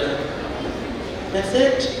भी हो जाते हैं। That's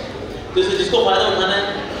it. तो जिसको फायदा उठाना है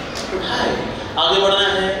उठाए, आगे बढ़ना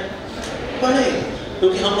है बढ़े,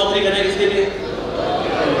 क्योंकि हम नौकरी कर रहे हैं किसके लिए?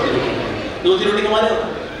 2 की रोटी कमा रहे हो,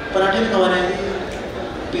 पराठे भी कमा रहे हैं,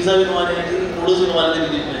 पिज्जा भी कमा रहे हैं, नूडल्स भी कमा रहे हैं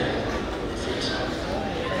बीच में।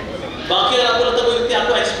 बाकी अगर आपको लगता है कोई व्यक्ति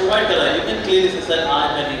आपको एक्सप्लॉइट कर रहा है, यू कैन क्लियरली से सर आज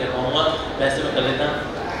मैं नहीं कर पाऊंगा, वैसे मैं कर लेता।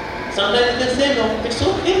 Sometimes you can say no, it's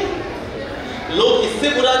okay. लोग इससे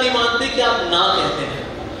बुरा नहीं मानते कि आप ना कहते हैं,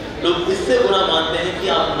 लोग इससे बुरा मानते हैं कि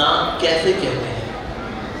आप ना कैसे कहते हैं।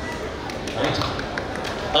 राइट?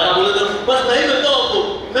 और आप बोले तो बस नहीं बताओ आपको,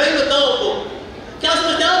 नहीं बताओ आपको, क्या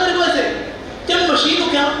समझते हैं मेरे को ऐसे? क्या मशीन हो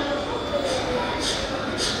क्या?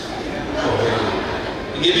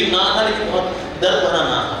 ये भी ना था, लेकिन बहुत दर्द भरा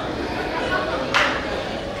ना था।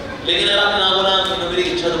 लेकिन अगर आपने ना बोला तो मेरी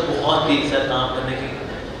इच्छा तो बहुत थी सर काम करने की,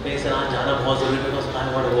 नहीं सर आज जाना बहुत जरूरी है, because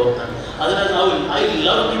I want to work था, otherwise I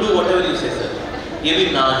love to do whatever you से सर। ये भी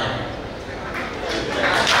ना है।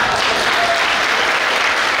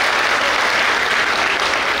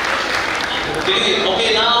 Okay,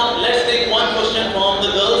 now let's take one question from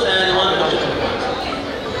the girls and one question from the boys.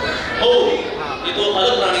 Oh, ये तो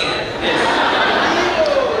अलग प्राणी है। Yes.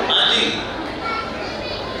 हाँ जी।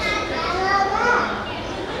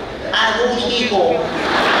 I wish people.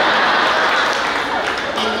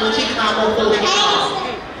 ที่ขาโมโตที่ขา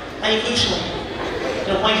ไอ้ที่ชมจ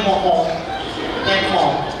ะไม่มองแน่มอ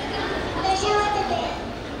ง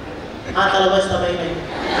Talabas sabay na.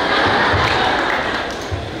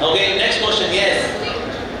 Okay, next question. Yes.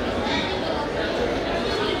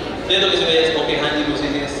 दे दो किसी को yes. Okay, हाँ जी दूसरी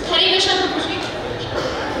yes. हरे कृष्ण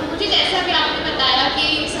प्रभु जी जैसा भी आपने बताया कि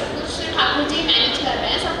सब कुछ ठाकुर जी मैनेज कर रहे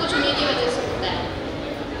हैं, सब कुछ उन्हीं की वजह से होता है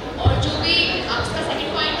और जो भी आपका सेकंड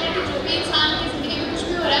पॉइंट है कि जो भी इंसान की जिंदगी में कुछ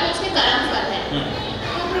भी हो रहा है वो उसके कर्म फल है।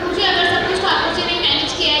 तो प्रभु जी अगर सब कुछ ठाकुर जी ने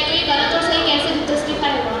मैनेज किया है तो ये गलत और सही कैसे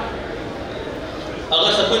जस्टिफाई होगा?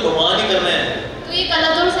 अगर सब कुछ भगवान ही कर रहे हैं तो ये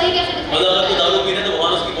गलत और सही कैसे दिखाई? मतलब अगर तो दारू पीने तो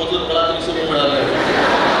भगवान उसकी बोतल पड़ा तो उसको मुंह में डाल रहे हैं।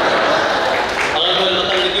 अगर कोई मतलब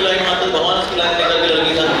लड़की लाइन मारता तो भगवान उसकी लाइन लेकर के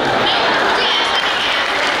लड़की साथ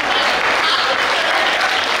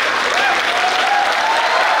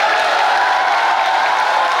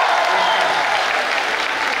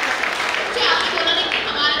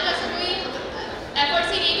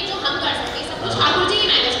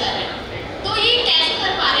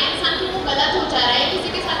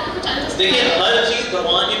देखिए हर चीज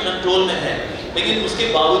भगवान के कंट्रोल में है, लेकिन उसके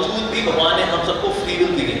बावजूद भी भगवान ने हम सबको फ्री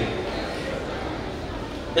विल दी है।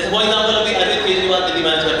 जैसे फॉर एग्जांपल अभी अरविंद केजरीवाल दिल्ली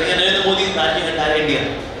मैच कर रहे हैं, Narendra Modi is matching entire India.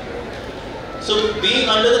 So being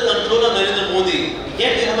under the control of Narendra Modi,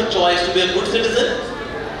 yet you have a choice to be a good citizen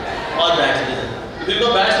or bad citizen. If you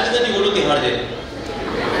become a bad citizen, you go to Tihar jail.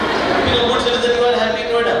 If you become a good citizen, you are happy in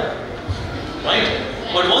Noida, right?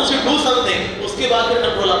 But once you do something, उसके बाद फिर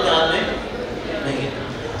control आपके हाथ में नहीं है।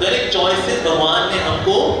 तो एक चॉइसेस भगवान ने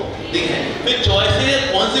हमको दी है, फिर चॉइसेस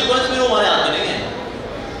कॉन्सिक्वेंस भी हमारे हाथ में नहीं है,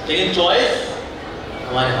 लेकिन चॉइस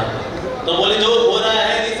हमारे हाथ में। तो बोले जो हो रहा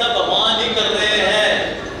है ये सब भगवान ही कर रहे हैं,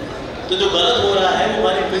 तो जो गलत हो रहा है वो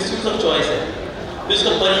हमारी मिसयूज ऑफ चॉइस है, तो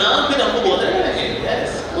इसका परिणाम फिर हमको बहुत रहेंगे।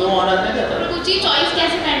 यस, वो हमारा नहीं कहता। प्रभु जी चॉइस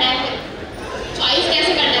कैसे करना है फिर? चॉइस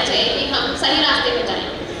कैसे करना चाहिए कि हम सही रास्ते पे जाएं?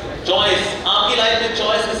 चॉइस आपकी लाइफ में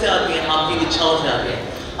चॉइस किससे आती है? आपकी इच्छाओं से आती है।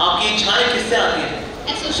 आपकी इच्छाएं किससे आती हैं?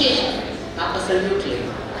 एसोसिएशन। Absolutely.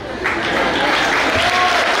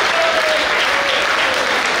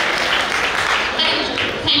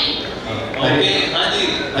 Okay, हाँ जी।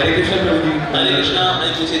 हरे कृष्णा प्रभु जी। हरे कृष्णा,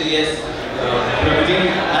 मैंने पूछे जी यस। प्रभु जी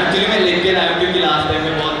एक्चुअली मैं लिख के लाया क्योंकि लास्ट टाइम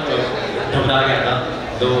में बहुत घबरा गया था,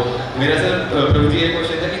 तो मेरा सर प्रभु जी एक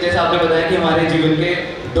क्वेश्चन था कि जैसे आपने बताया कि हमारे जीवन के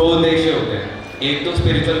दो उद्देश्य होते हैं, एक तो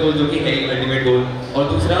स्पिरिचुअल गोल जो कि है अल्टीमेट गोल,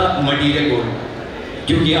 और दूसरा मटीरियल गोल,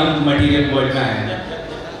 क्योंकि हम मटीरियल वर्ल्ड में आए हैं।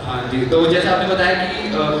 हाँ जी, तो जैसे आपने बताया कि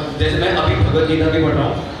जैसे मैं अभी भगवत गीता भी पढ़ रहा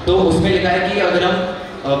हूँ, तो उसमें लिखा है कि अगर हम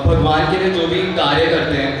भगवान के लिए जो भी कार्य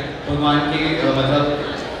करते हैं, भगवान की मतलब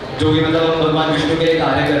जो भी मतलब हम भगवान विष्णु के लिए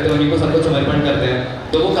कार्य करते हैं, उन्हीं को सबको समर्पण करते हैं,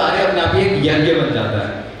 तो वो कार्य अपने आप ही एक यज्ञ बन जाता है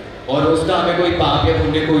और उसका हमें कोई पाप या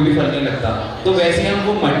पुण्य कोई भी फर्क नहीं लगता। तो वैसे हम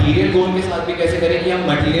वो मटीरियल गोल के साथ भी कैसे करें कि हम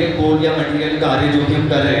मटीरियल गोल या मटीरियल कार्य जो भी हम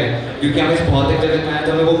कर रहे हैं, क्योंकि हम इस भौतिक जगत में आए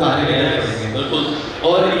तो हमें वो कार्य नहीं करेंगे,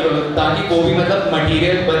 और ताकि वो भी मतलब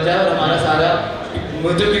मटीरियल बन जाए और हमारा सारा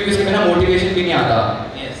मुझे क्योंकि उसके बिना मोटिवेशन भी नहीं आता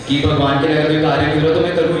कि भगवान के लिए अगर कोई कार्य नहीं हो रहा तो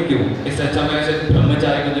मैं करूँ ही क्यों, इससे अच्छा मैं ऐसे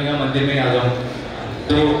ब्रह्मचारी बन जाऊँगा, मंदिर में ही आ जाऊँ।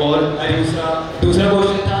 तो और दूसरा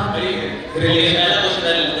क्वेश्चन था रिलेशन। पहला क्वेश्चन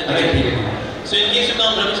है ठीक है। So in case you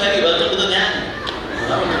come brahmachari, welcome to the jnana.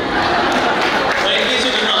 But in case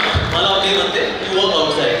you do not, माला नहीं बनते, you work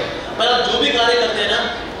outside. पर आप जो भी कार्य करते हैं ना,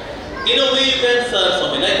 in a way you can serve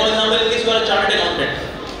something. Like for example, in case you are a chartered accountant,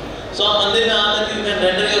 so आप मंदिर में आकर you can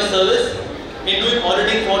render your service in doing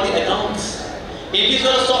auditing for the accounts. In case you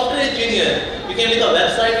are a software engineer, you can make a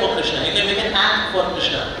website for Krishna. You can make an app for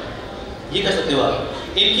Krishna. ये कर सकते हो आप.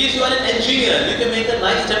 In case you are an engineer, you can make a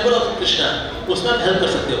nice temple of Krishna. उसमें आप help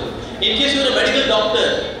कर सकते हो. In case you are a medical doctor,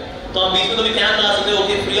 तो आप बीच में कभी कैंप लगा सकते हो,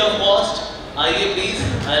 okay, free of cost, आइए please,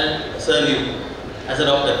 I'll serve you as a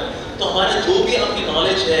doctor. तो हमारे जो भी आपकी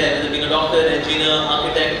knowledge है, whether being a doctor, engineer,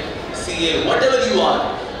 architect, CA, whatever you are,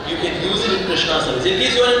 you can use it in Krishna service. In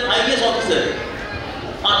case you are an IAS officer,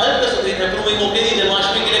 आप help कर सकते हैं approving, okay, जी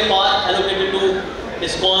जन्माष्टमी के लिए park allocated to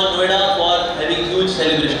Iskcon Noida for having huge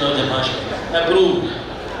celebration of Janmashtami, approved.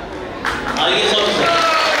 IAS officer.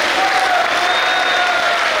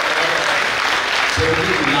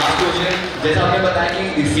 Last question, जैसा आपने बताया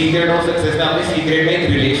कि सीक्रेट ऑफ सक्सेस में आपने सीक्रेट में एक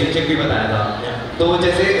रिलेशनशिप भी बताया था, तो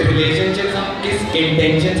जैसे रिलेशनशिप हम किस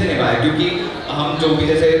इंटेंशन से निभाए, क्योंकि हम जो भी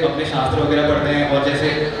जैसे अपने शास्त्र वगैरह पढ़ते हैं और जैसे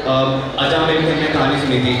अजाम में भी हमने कहानी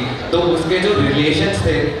सुनी थी, तो उसके जो रिलेशंस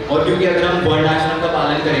थे, और क्योंकि अगर हम वर्ण आश्रम का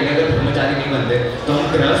पालन करेंगे, अगर ब्रह्मचारी नहीं बनते तो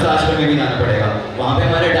हम गृहस्थ आश्रम में भी जाना पड़ेगा, वहाँ पे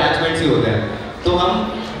हमारे अटैचमेंट्स ही होते हैं, तो हम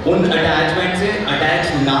उन अटैचमेंट से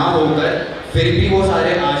अटैच ना होकर फिर भी वो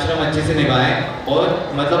सारे आश्रम अच्छे से निभाएं और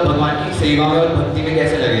मतलब भगवान की सेवा में और भक्ति में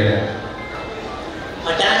कैसे लगे रहे।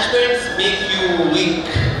 Attachments make you weak.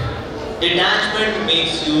 Detachment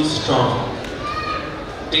makes you strong.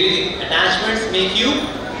 Attachments make you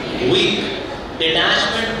weak.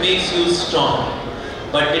 Detachment makes you strong.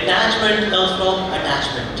 But detachment comes from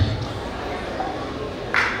attachment.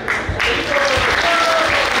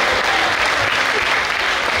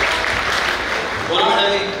 बोलो बेटा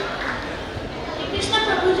जी। कृष्णा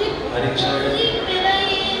प्रभु जी। हरे कृष्णा। मेरा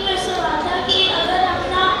ये सवाल था कि अगर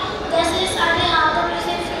अपना जैसे सारे हाथों में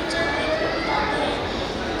से फ्यूचर बताते हैं,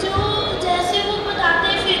 जो जैसे वो बताते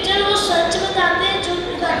हैं फ्यूचर, वो सच बताते हैं, झूठ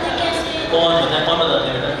बताते हैं, कैसे? कौन बताते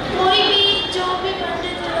हैं बेटा? कोई भी जो भी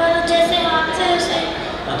पंडित जैसे हाथ से उसे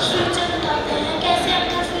फ्यूचर बताते हैं, कैसे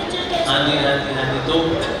अपना फ्यूचर कैसे? हाँ जी। तो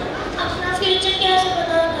अपना फ्यूचर कैसे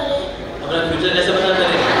पता करें? अपना फ्यूचर कैसे पता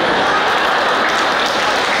करें?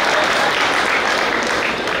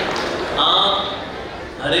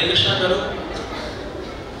 हरे कृष्णा करो,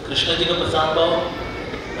 कृष्ण जी का प्रसाद पाओ,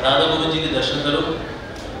 राधा गोविंद जी के दर्शन करो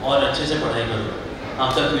और अच्छे से पढ़ाई करो,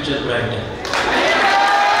 आपका फ्यूचर ब्राइट है।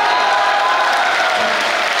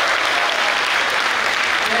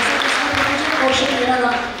 क्वेश्चन मेरा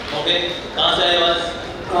था। ओके, कहाँ से आए आवाज?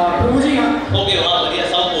 प्रभु जी। ओके, वाह बढ़िया,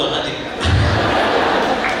 सब बोल। हाँ जी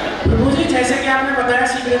प्रभु जी, जैसे कि आपने बताया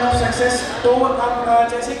सीक्रेट ऑफ सक्सेस, तो अब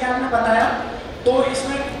जैसे कि आपने बताया तो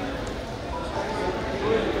इसमें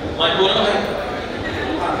बोलना भाई।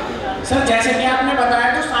 सर जैसे कि आपने बताया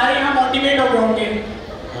तो सारे यहाँ मोटिवेट हो गए होंगे,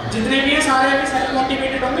 जितने भी हैं सारे अभी सेल्फ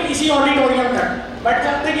मोटिवेटेड होंगे इसी ऑडिटोरियम तक, बट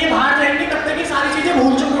जब तक ये बाहर जाएंगे तब तक ये सारी चीजें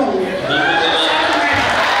भूल चुके होंगे।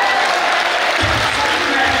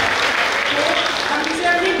 हम इसे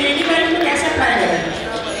अपनी डेली लाइफ में कैसे अप्लाई करें?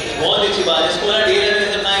 बहुत अच्छी बात है, इसको वाला डेली लाइफ में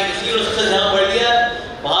करना है। किसी और सबसे ध्यान बढ़ लिया,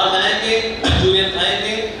 बाहर जाएंगे, मंचूरियन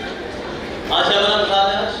खाएंगे। आज क्या बना प्रसाद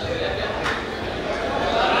है? आज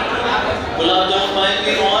गुलाब जामुन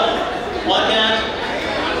खाएंगे और क्या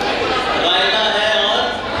रायता है और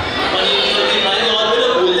पनीर की सब्जी खाएंगे और फिर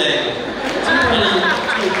भूल जाएंगे।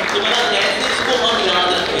 तो मतलब कैसे इसको हम याद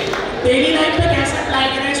रखें, डेली लाइफ में कैसे अप्लाई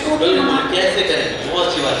करें इसको? कैसे करें? बहुत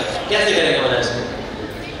अच्छी बात है, कैसे करेंगे बता इसको।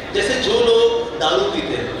 जैसे जो लोग दारू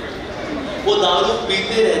पीते हैं वो दारू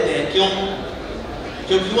पीते रहते हैं, क्यों?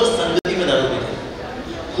 क्योंकि वो संगति में दारू पीते हैं।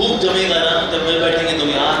 खूब जमेगा ना, जब मिल बैठेंगे तो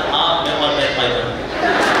यार आप मैं और मैं पाई करूँ।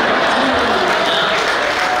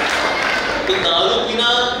 तो दारू पीना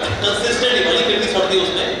कंसिस्टेंटली बड़ी किडनी फटती है,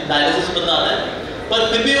 उसमें डायलिसिस बंदा आता है, पर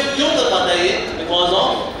फिर भी वो क्यों कर पाता है ये? बिकॉज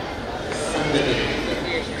ऑफ संगति।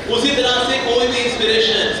 उसी तरह से कोई भी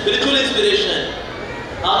इंस्पिरेशन, स्पिरिचुअल इंस्पिरेशन,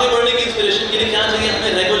 आगे बढ़ने की इंस्पिरेशन के लिए क्या चाहिए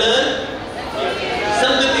हमें? रेगुलर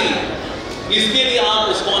संगति। इसके लिए आप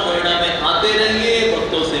इस्कॉन नोएडा में आते रहिए,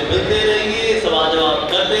 भक्तों से मिलते रहिए, सवाल जवाब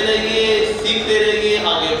करते रहिए, सीखते रहिए,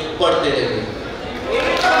 आगे बढ़ते रहिए।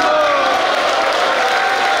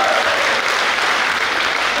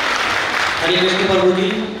 हरे कृष्ण प्रभु जी।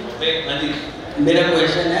 हाँ जी। मेरा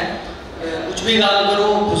क्वेश्चन है, कुछ भी काम करो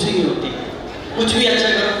खुशी नहीं होती, कुछ भी अच्छा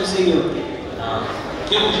करो खुशी नहीं होती।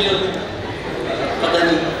 क्यों खुशी नहीं होती? पता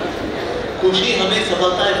नहीं। खुशी हमें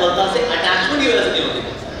सफलता विफलता से अटैचमेंट की वजह से नहीं होती।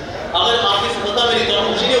 अगर आपकी सफलता मिली तो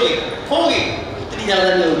आपको खुशी नहीं होगी? होगी, इतनी ज्यादा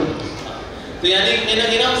नहीं होगी। तो यानी कहीं ना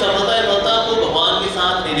कहीं हम सफलता विफलता को भगवान के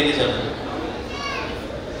साथ नहीं लेके चलते।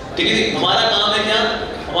 ठीक है जी, हमारा काम है क्या?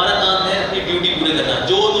 हमारा काम है अपनी ड्यूटी पूरी करना।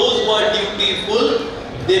 जो दोस्त who are dutiful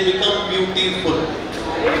they become beautiful.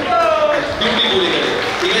 Duty पूरी करें,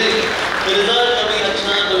 ठीक है जी। तो रिजल्ट कभी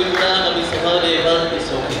अच्छा, कभी बुरा, कभी सफल, बेफल, इट्स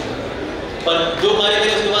ओके। पर जो कार्य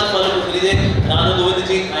करें उसके बाद फल को लीजिए। राधा गोविंद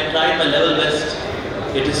जी, I tried my level best,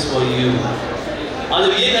 it is for you. आज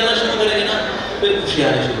जब ये करना शुरू करेंगे ना, फिर खुशी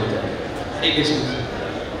आनी शुरू हो जाएगी। हरे कृष्ण।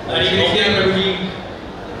 हरे कृष्ण प्रभु जी।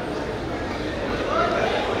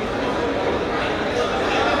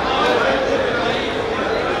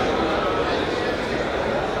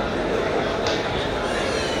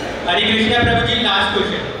 हरे कृष्ण प्रभु जी, last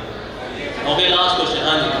question. Okay, last question.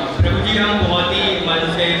 हाँ जी प्रभु जी, हम बहुत ही मन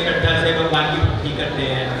से श्रद्धा से भगवान की भक्ति करते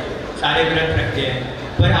हैं, सारे व्रत रखते हैं,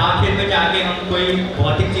 पर आखिर में जाके हम कोई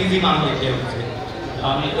भौतिक चीज़ ही मांग लेते हैं उनसे।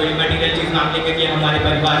 हम कोई मटेरियल चीज़ मांग लेंगे कि हमारे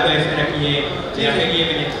परिवार को ऐसे रखिए या फिर ये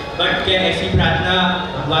मिले, बट क्या ऐसी प्रार्थना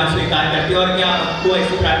भगवान स्वीकार करते हैं? और क्या हमको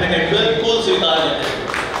ऐसी प्रार्थना करते हैं? बिल्कुल स्वीकार करते हैं।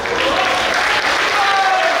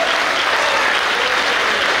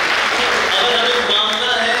 अगर हमें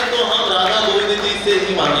मांगना है तो हम राधा गोविंद जी से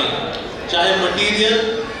ही मांगेंगे, चाहे मटीरियल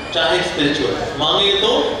चाहे स्पिरिचुअल मांगेंगे तो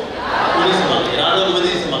उन्हीं से मांगेंगे, राधा गोविंद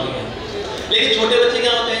जी से मांगेंगे। लेकिन छोटे बच्चे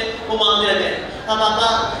क्या होते हैं, वो मांगते रहते हैं, पापा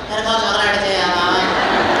मेरे को चॉकलेट चाहिए,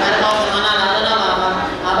 मेरे को फलाना ला दो ना पापा,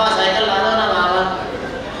 पापा साइकिल ला दो ना पापा।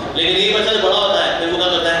 लेकिन ये बच्चा बड़ा होता है, फिर वो क्या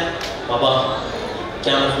करता है, पापा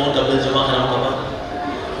क्या मैं फोन का बिल जमा कराऊं,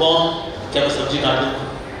 पापा क्या मैं सब्जी काट दूं,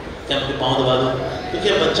 क्या मैं पाँव दबा दूं?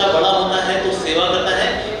 क्योंकि बच्चा बड़ा होता सेवा करता है,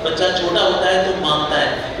 बच्चा छोटा होता है तो मांगता है।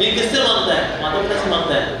 ये किससे मांगता है? माता पिता से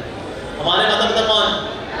मांगता है। हमारे माता पिता कौन?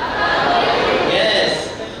 यस,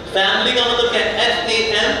 फैमिली का मतलब क्या है?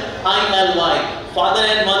 FAMILY, father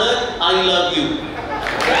and mother, I love you.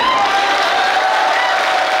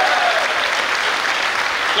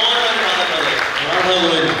 कौन है माता पिता? राधा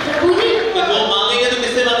गोविंद। तो जो मांगेंगे तो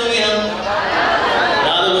किससे मांगेंगे हम?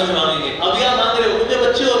 राधा गोविंद से मांगेंगे। अभी आप मांग रहे हो, मुझे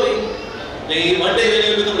बच्चे हो अभी नहीं, one day when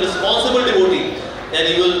you become responsible devotee, then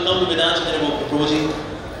you will come to Vedanta and go, प्रभु जी,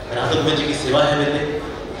 राधा गोविंद जी की सेवा है मेरे लिए।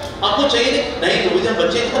 आपको चाहिए नहीं प्रभु जी, हम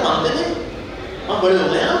बच्चे इतना मांगते थे, हम बड़े हो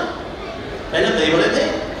गए, हम पहले नहीं बड़े थे,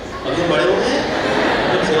 अभी हम बड़े हो गए,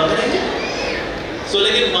 हम सेवा करेंगे। सो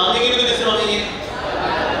लेकिन मांगेंगे तो किससे मांगेंगे?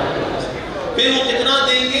 फिर वो कितना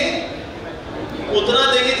देंगे? उतना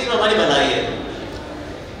देंगे जिसमें हमारी भलाई है।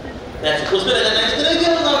 उसमें रिकॉग्नाइज करेंगे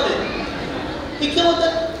हम आपने, ठीक क्या होता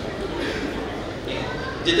है?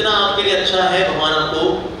 जितना आपके लिए अच्छा है भगवान आपको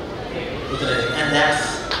उतना देंगे, एंड दैट्स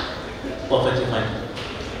परफेक्टली फाइन।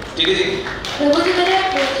 ठीक है जी? प्रभु जी, मेरा एक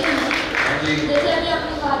क्वेश्चन है। जैसे अभी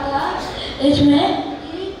आपने कहा था इसमें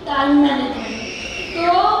कि टाइम मैनेजमेंट, तो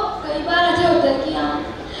कई बार ऐसा होता है कि हम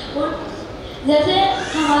जैसे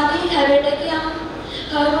हमारी हैबिट है कि हम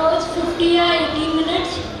हर रोज 50 या 80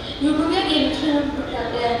 मिनट्स यूट्यूब या गेम्स में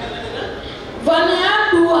बिताते हैं, 1 या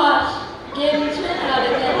 2 आवर्स गेम्स में लगा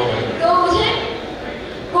देते हैं। तो मुझे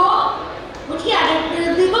को उसकी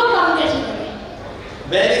एडिक्टिविटी को कम कैसे करें?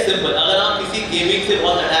 Very simple. अगर आप किसी गेमिंग से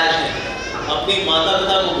बहुत अटैच हैं, अपनी माता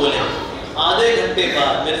पिता को बोलें आधे घंटे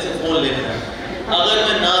बाद मेरे से फोन ले लेना, अगर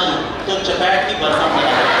मैं ना दूं तो चपैट की बरसात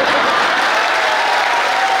लगा।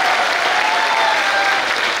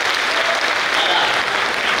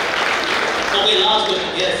 Okay, last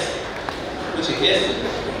question. यस, पूछिए। यस,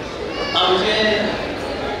 हाँ पूछिए।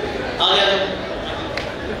 आ गया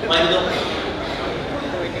माइक दो।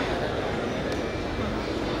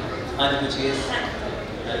 आज पूछिए।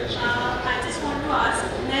 I just want to ask,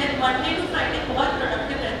 मैं Monday to Friday बहुत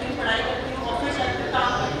प्रोडक्टिव रहती हूँ, पढ़ाई करती हूँ, ऑफिस जाती हूँ, काम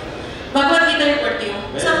करती हूँ, भगवत गीता भी पढ़ती हूँ,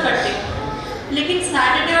 सब करती हूँ। लेकिन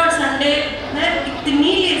सैटरडे और संडे मैं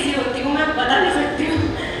इतनी लेजी होती हूँ, मैं बता नहीं सकती हूँ।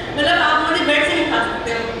 मतलब आप मुझे बेड से नहीं खा सकते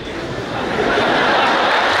हो।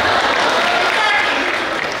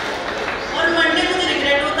 और मंडे मुझे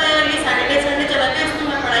रिग्रेट होता है, ये सैटरडे संडे चला गया, इसमें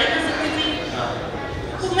मैं पढ़ाई कर सकती थी।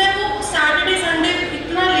 तो मैं वो सैटरडे संडे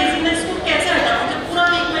इतना लेजीनेस को कैसे हटाऊँ? जब पूरा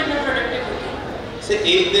वीक में इतना प्रोडक्टिव होती हूँ। से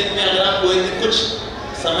एक दिन में अगर आप कोई दिन कुछ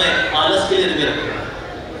समय आलस के लिए भी रखें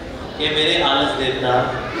कि मेरे आलस देवता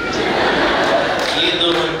ये 2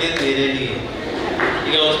 घंटे तेरे लिए,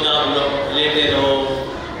 ठीक है? उसमें आप लोग लेटे रहो,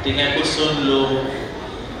 ठीक है, कुछ सुन लो,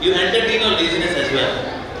 you entertain your laziness as well.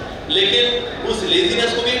 लेकिन उस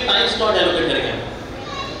लेजीनेस को भी टाइम स्लॉट एलोकेट करेंगे।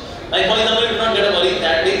 Like for example, you not get a worry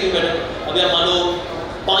that day, you get अभी आप मान लो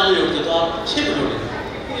 5 बजे उठते तो आप 6 बजे उठे,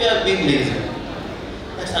 you are being lazy,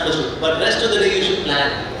 that's understood, but rest of the day you should plan.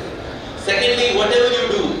 Secondly, whatever you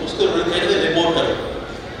do उसको रिपोर्ट करो।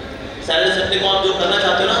 सैटरडे संडे को आप जो करना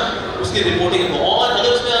चाहते हो ना, उसकी रिपोर्टिंग हो, और अगर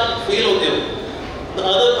उसमें आप फेल होते हो तो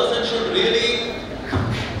अदर पर्सन शुड रियली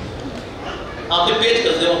आपके पेज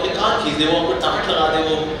कर दे, आपके कान खींच दे, वो आपको टाँट लगा दे,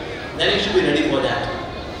 वो then you should be ready for that.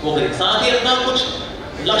 वो करें। साथ ही अपना कुछ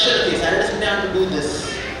लक्ष्य रखिए, Saturday Sunday I have to do this.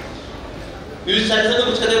 Usually Saturday Sunday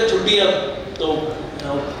कुछ कहते हैं छुट्टी अब तो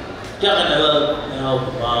क्या करना है?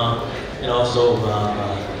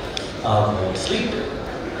 sleep.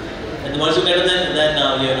 And once you get it, then and then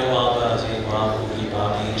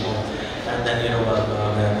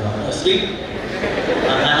sleep.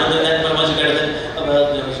 And then once you get it, then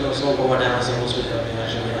so what am I supposed to do?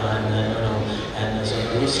 And so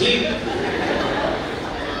you sleep.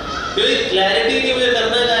 क्योंकि clarity नहीं मुझे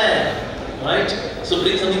करना क्या है, right? So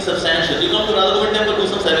bring something substantial. You come to Radha Govind temple, do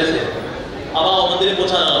some service here. अब आओ मंदिर में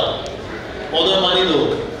पोछा लगाओ, पौधों में पानी दो,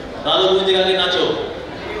 राधा गोविंद जी के नाचो,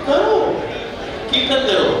 करो, कीर्तन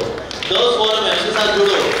करो, गर्ल्स फोरम है उसके साथ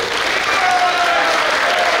जुड़ो।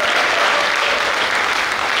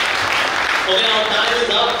 Okay, now time is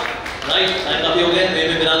up, right? Time काफी हो गया, वे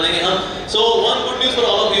में विराम देंगे हम। So one good news for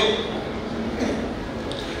all of you,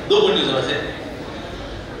 2 good news वैसे।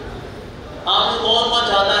 आप कौन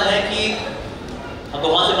चाहता है कि आप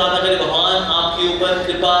भगवान से प्रार्थना करें, भगवान आपके ऊपर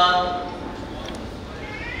कृपा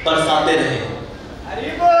बरसाते रहे?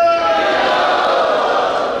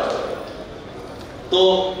 तो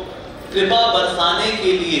कृपा बरसाने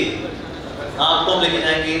के लिए आपको हम लेके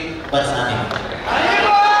जाएंगे बरसाने।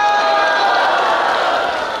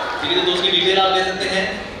 ठीक है, तो उसकी डिटेल आप ले सकते हैं,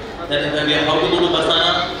 how to go to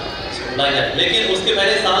Barsana, like that. लेकिन उसके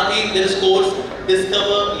पहले साथ ही this course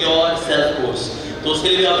discover your self course, तो उसके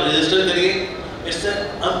लिए आप रजिस्टर करिए। It's an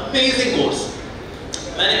amazing course.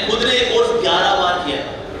 मैंने खुद ने ये course 11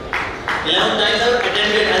 11 times I've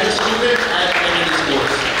attended as a student. I have attended this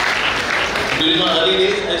course. During my early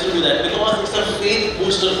days, I used to do that because it's a faith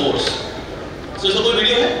booster course. So, is there a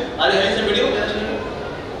video? Are you having some video?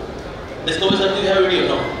 Discover something. You have a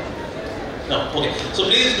video? No. No. Okay. So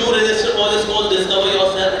please do register for this course. Discover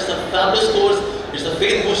yourself. It's a fabulous course. It's a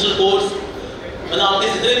faith booster course. When आपके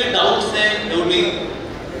जितने भी doubts हैं, it would be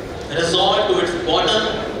resolved to its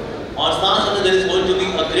bottom. और साथ साथ there is going to be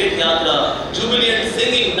a great yatra, jubilant,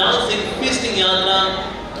 singing, dancing, feasting yatra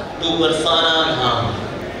to Barsana Dham.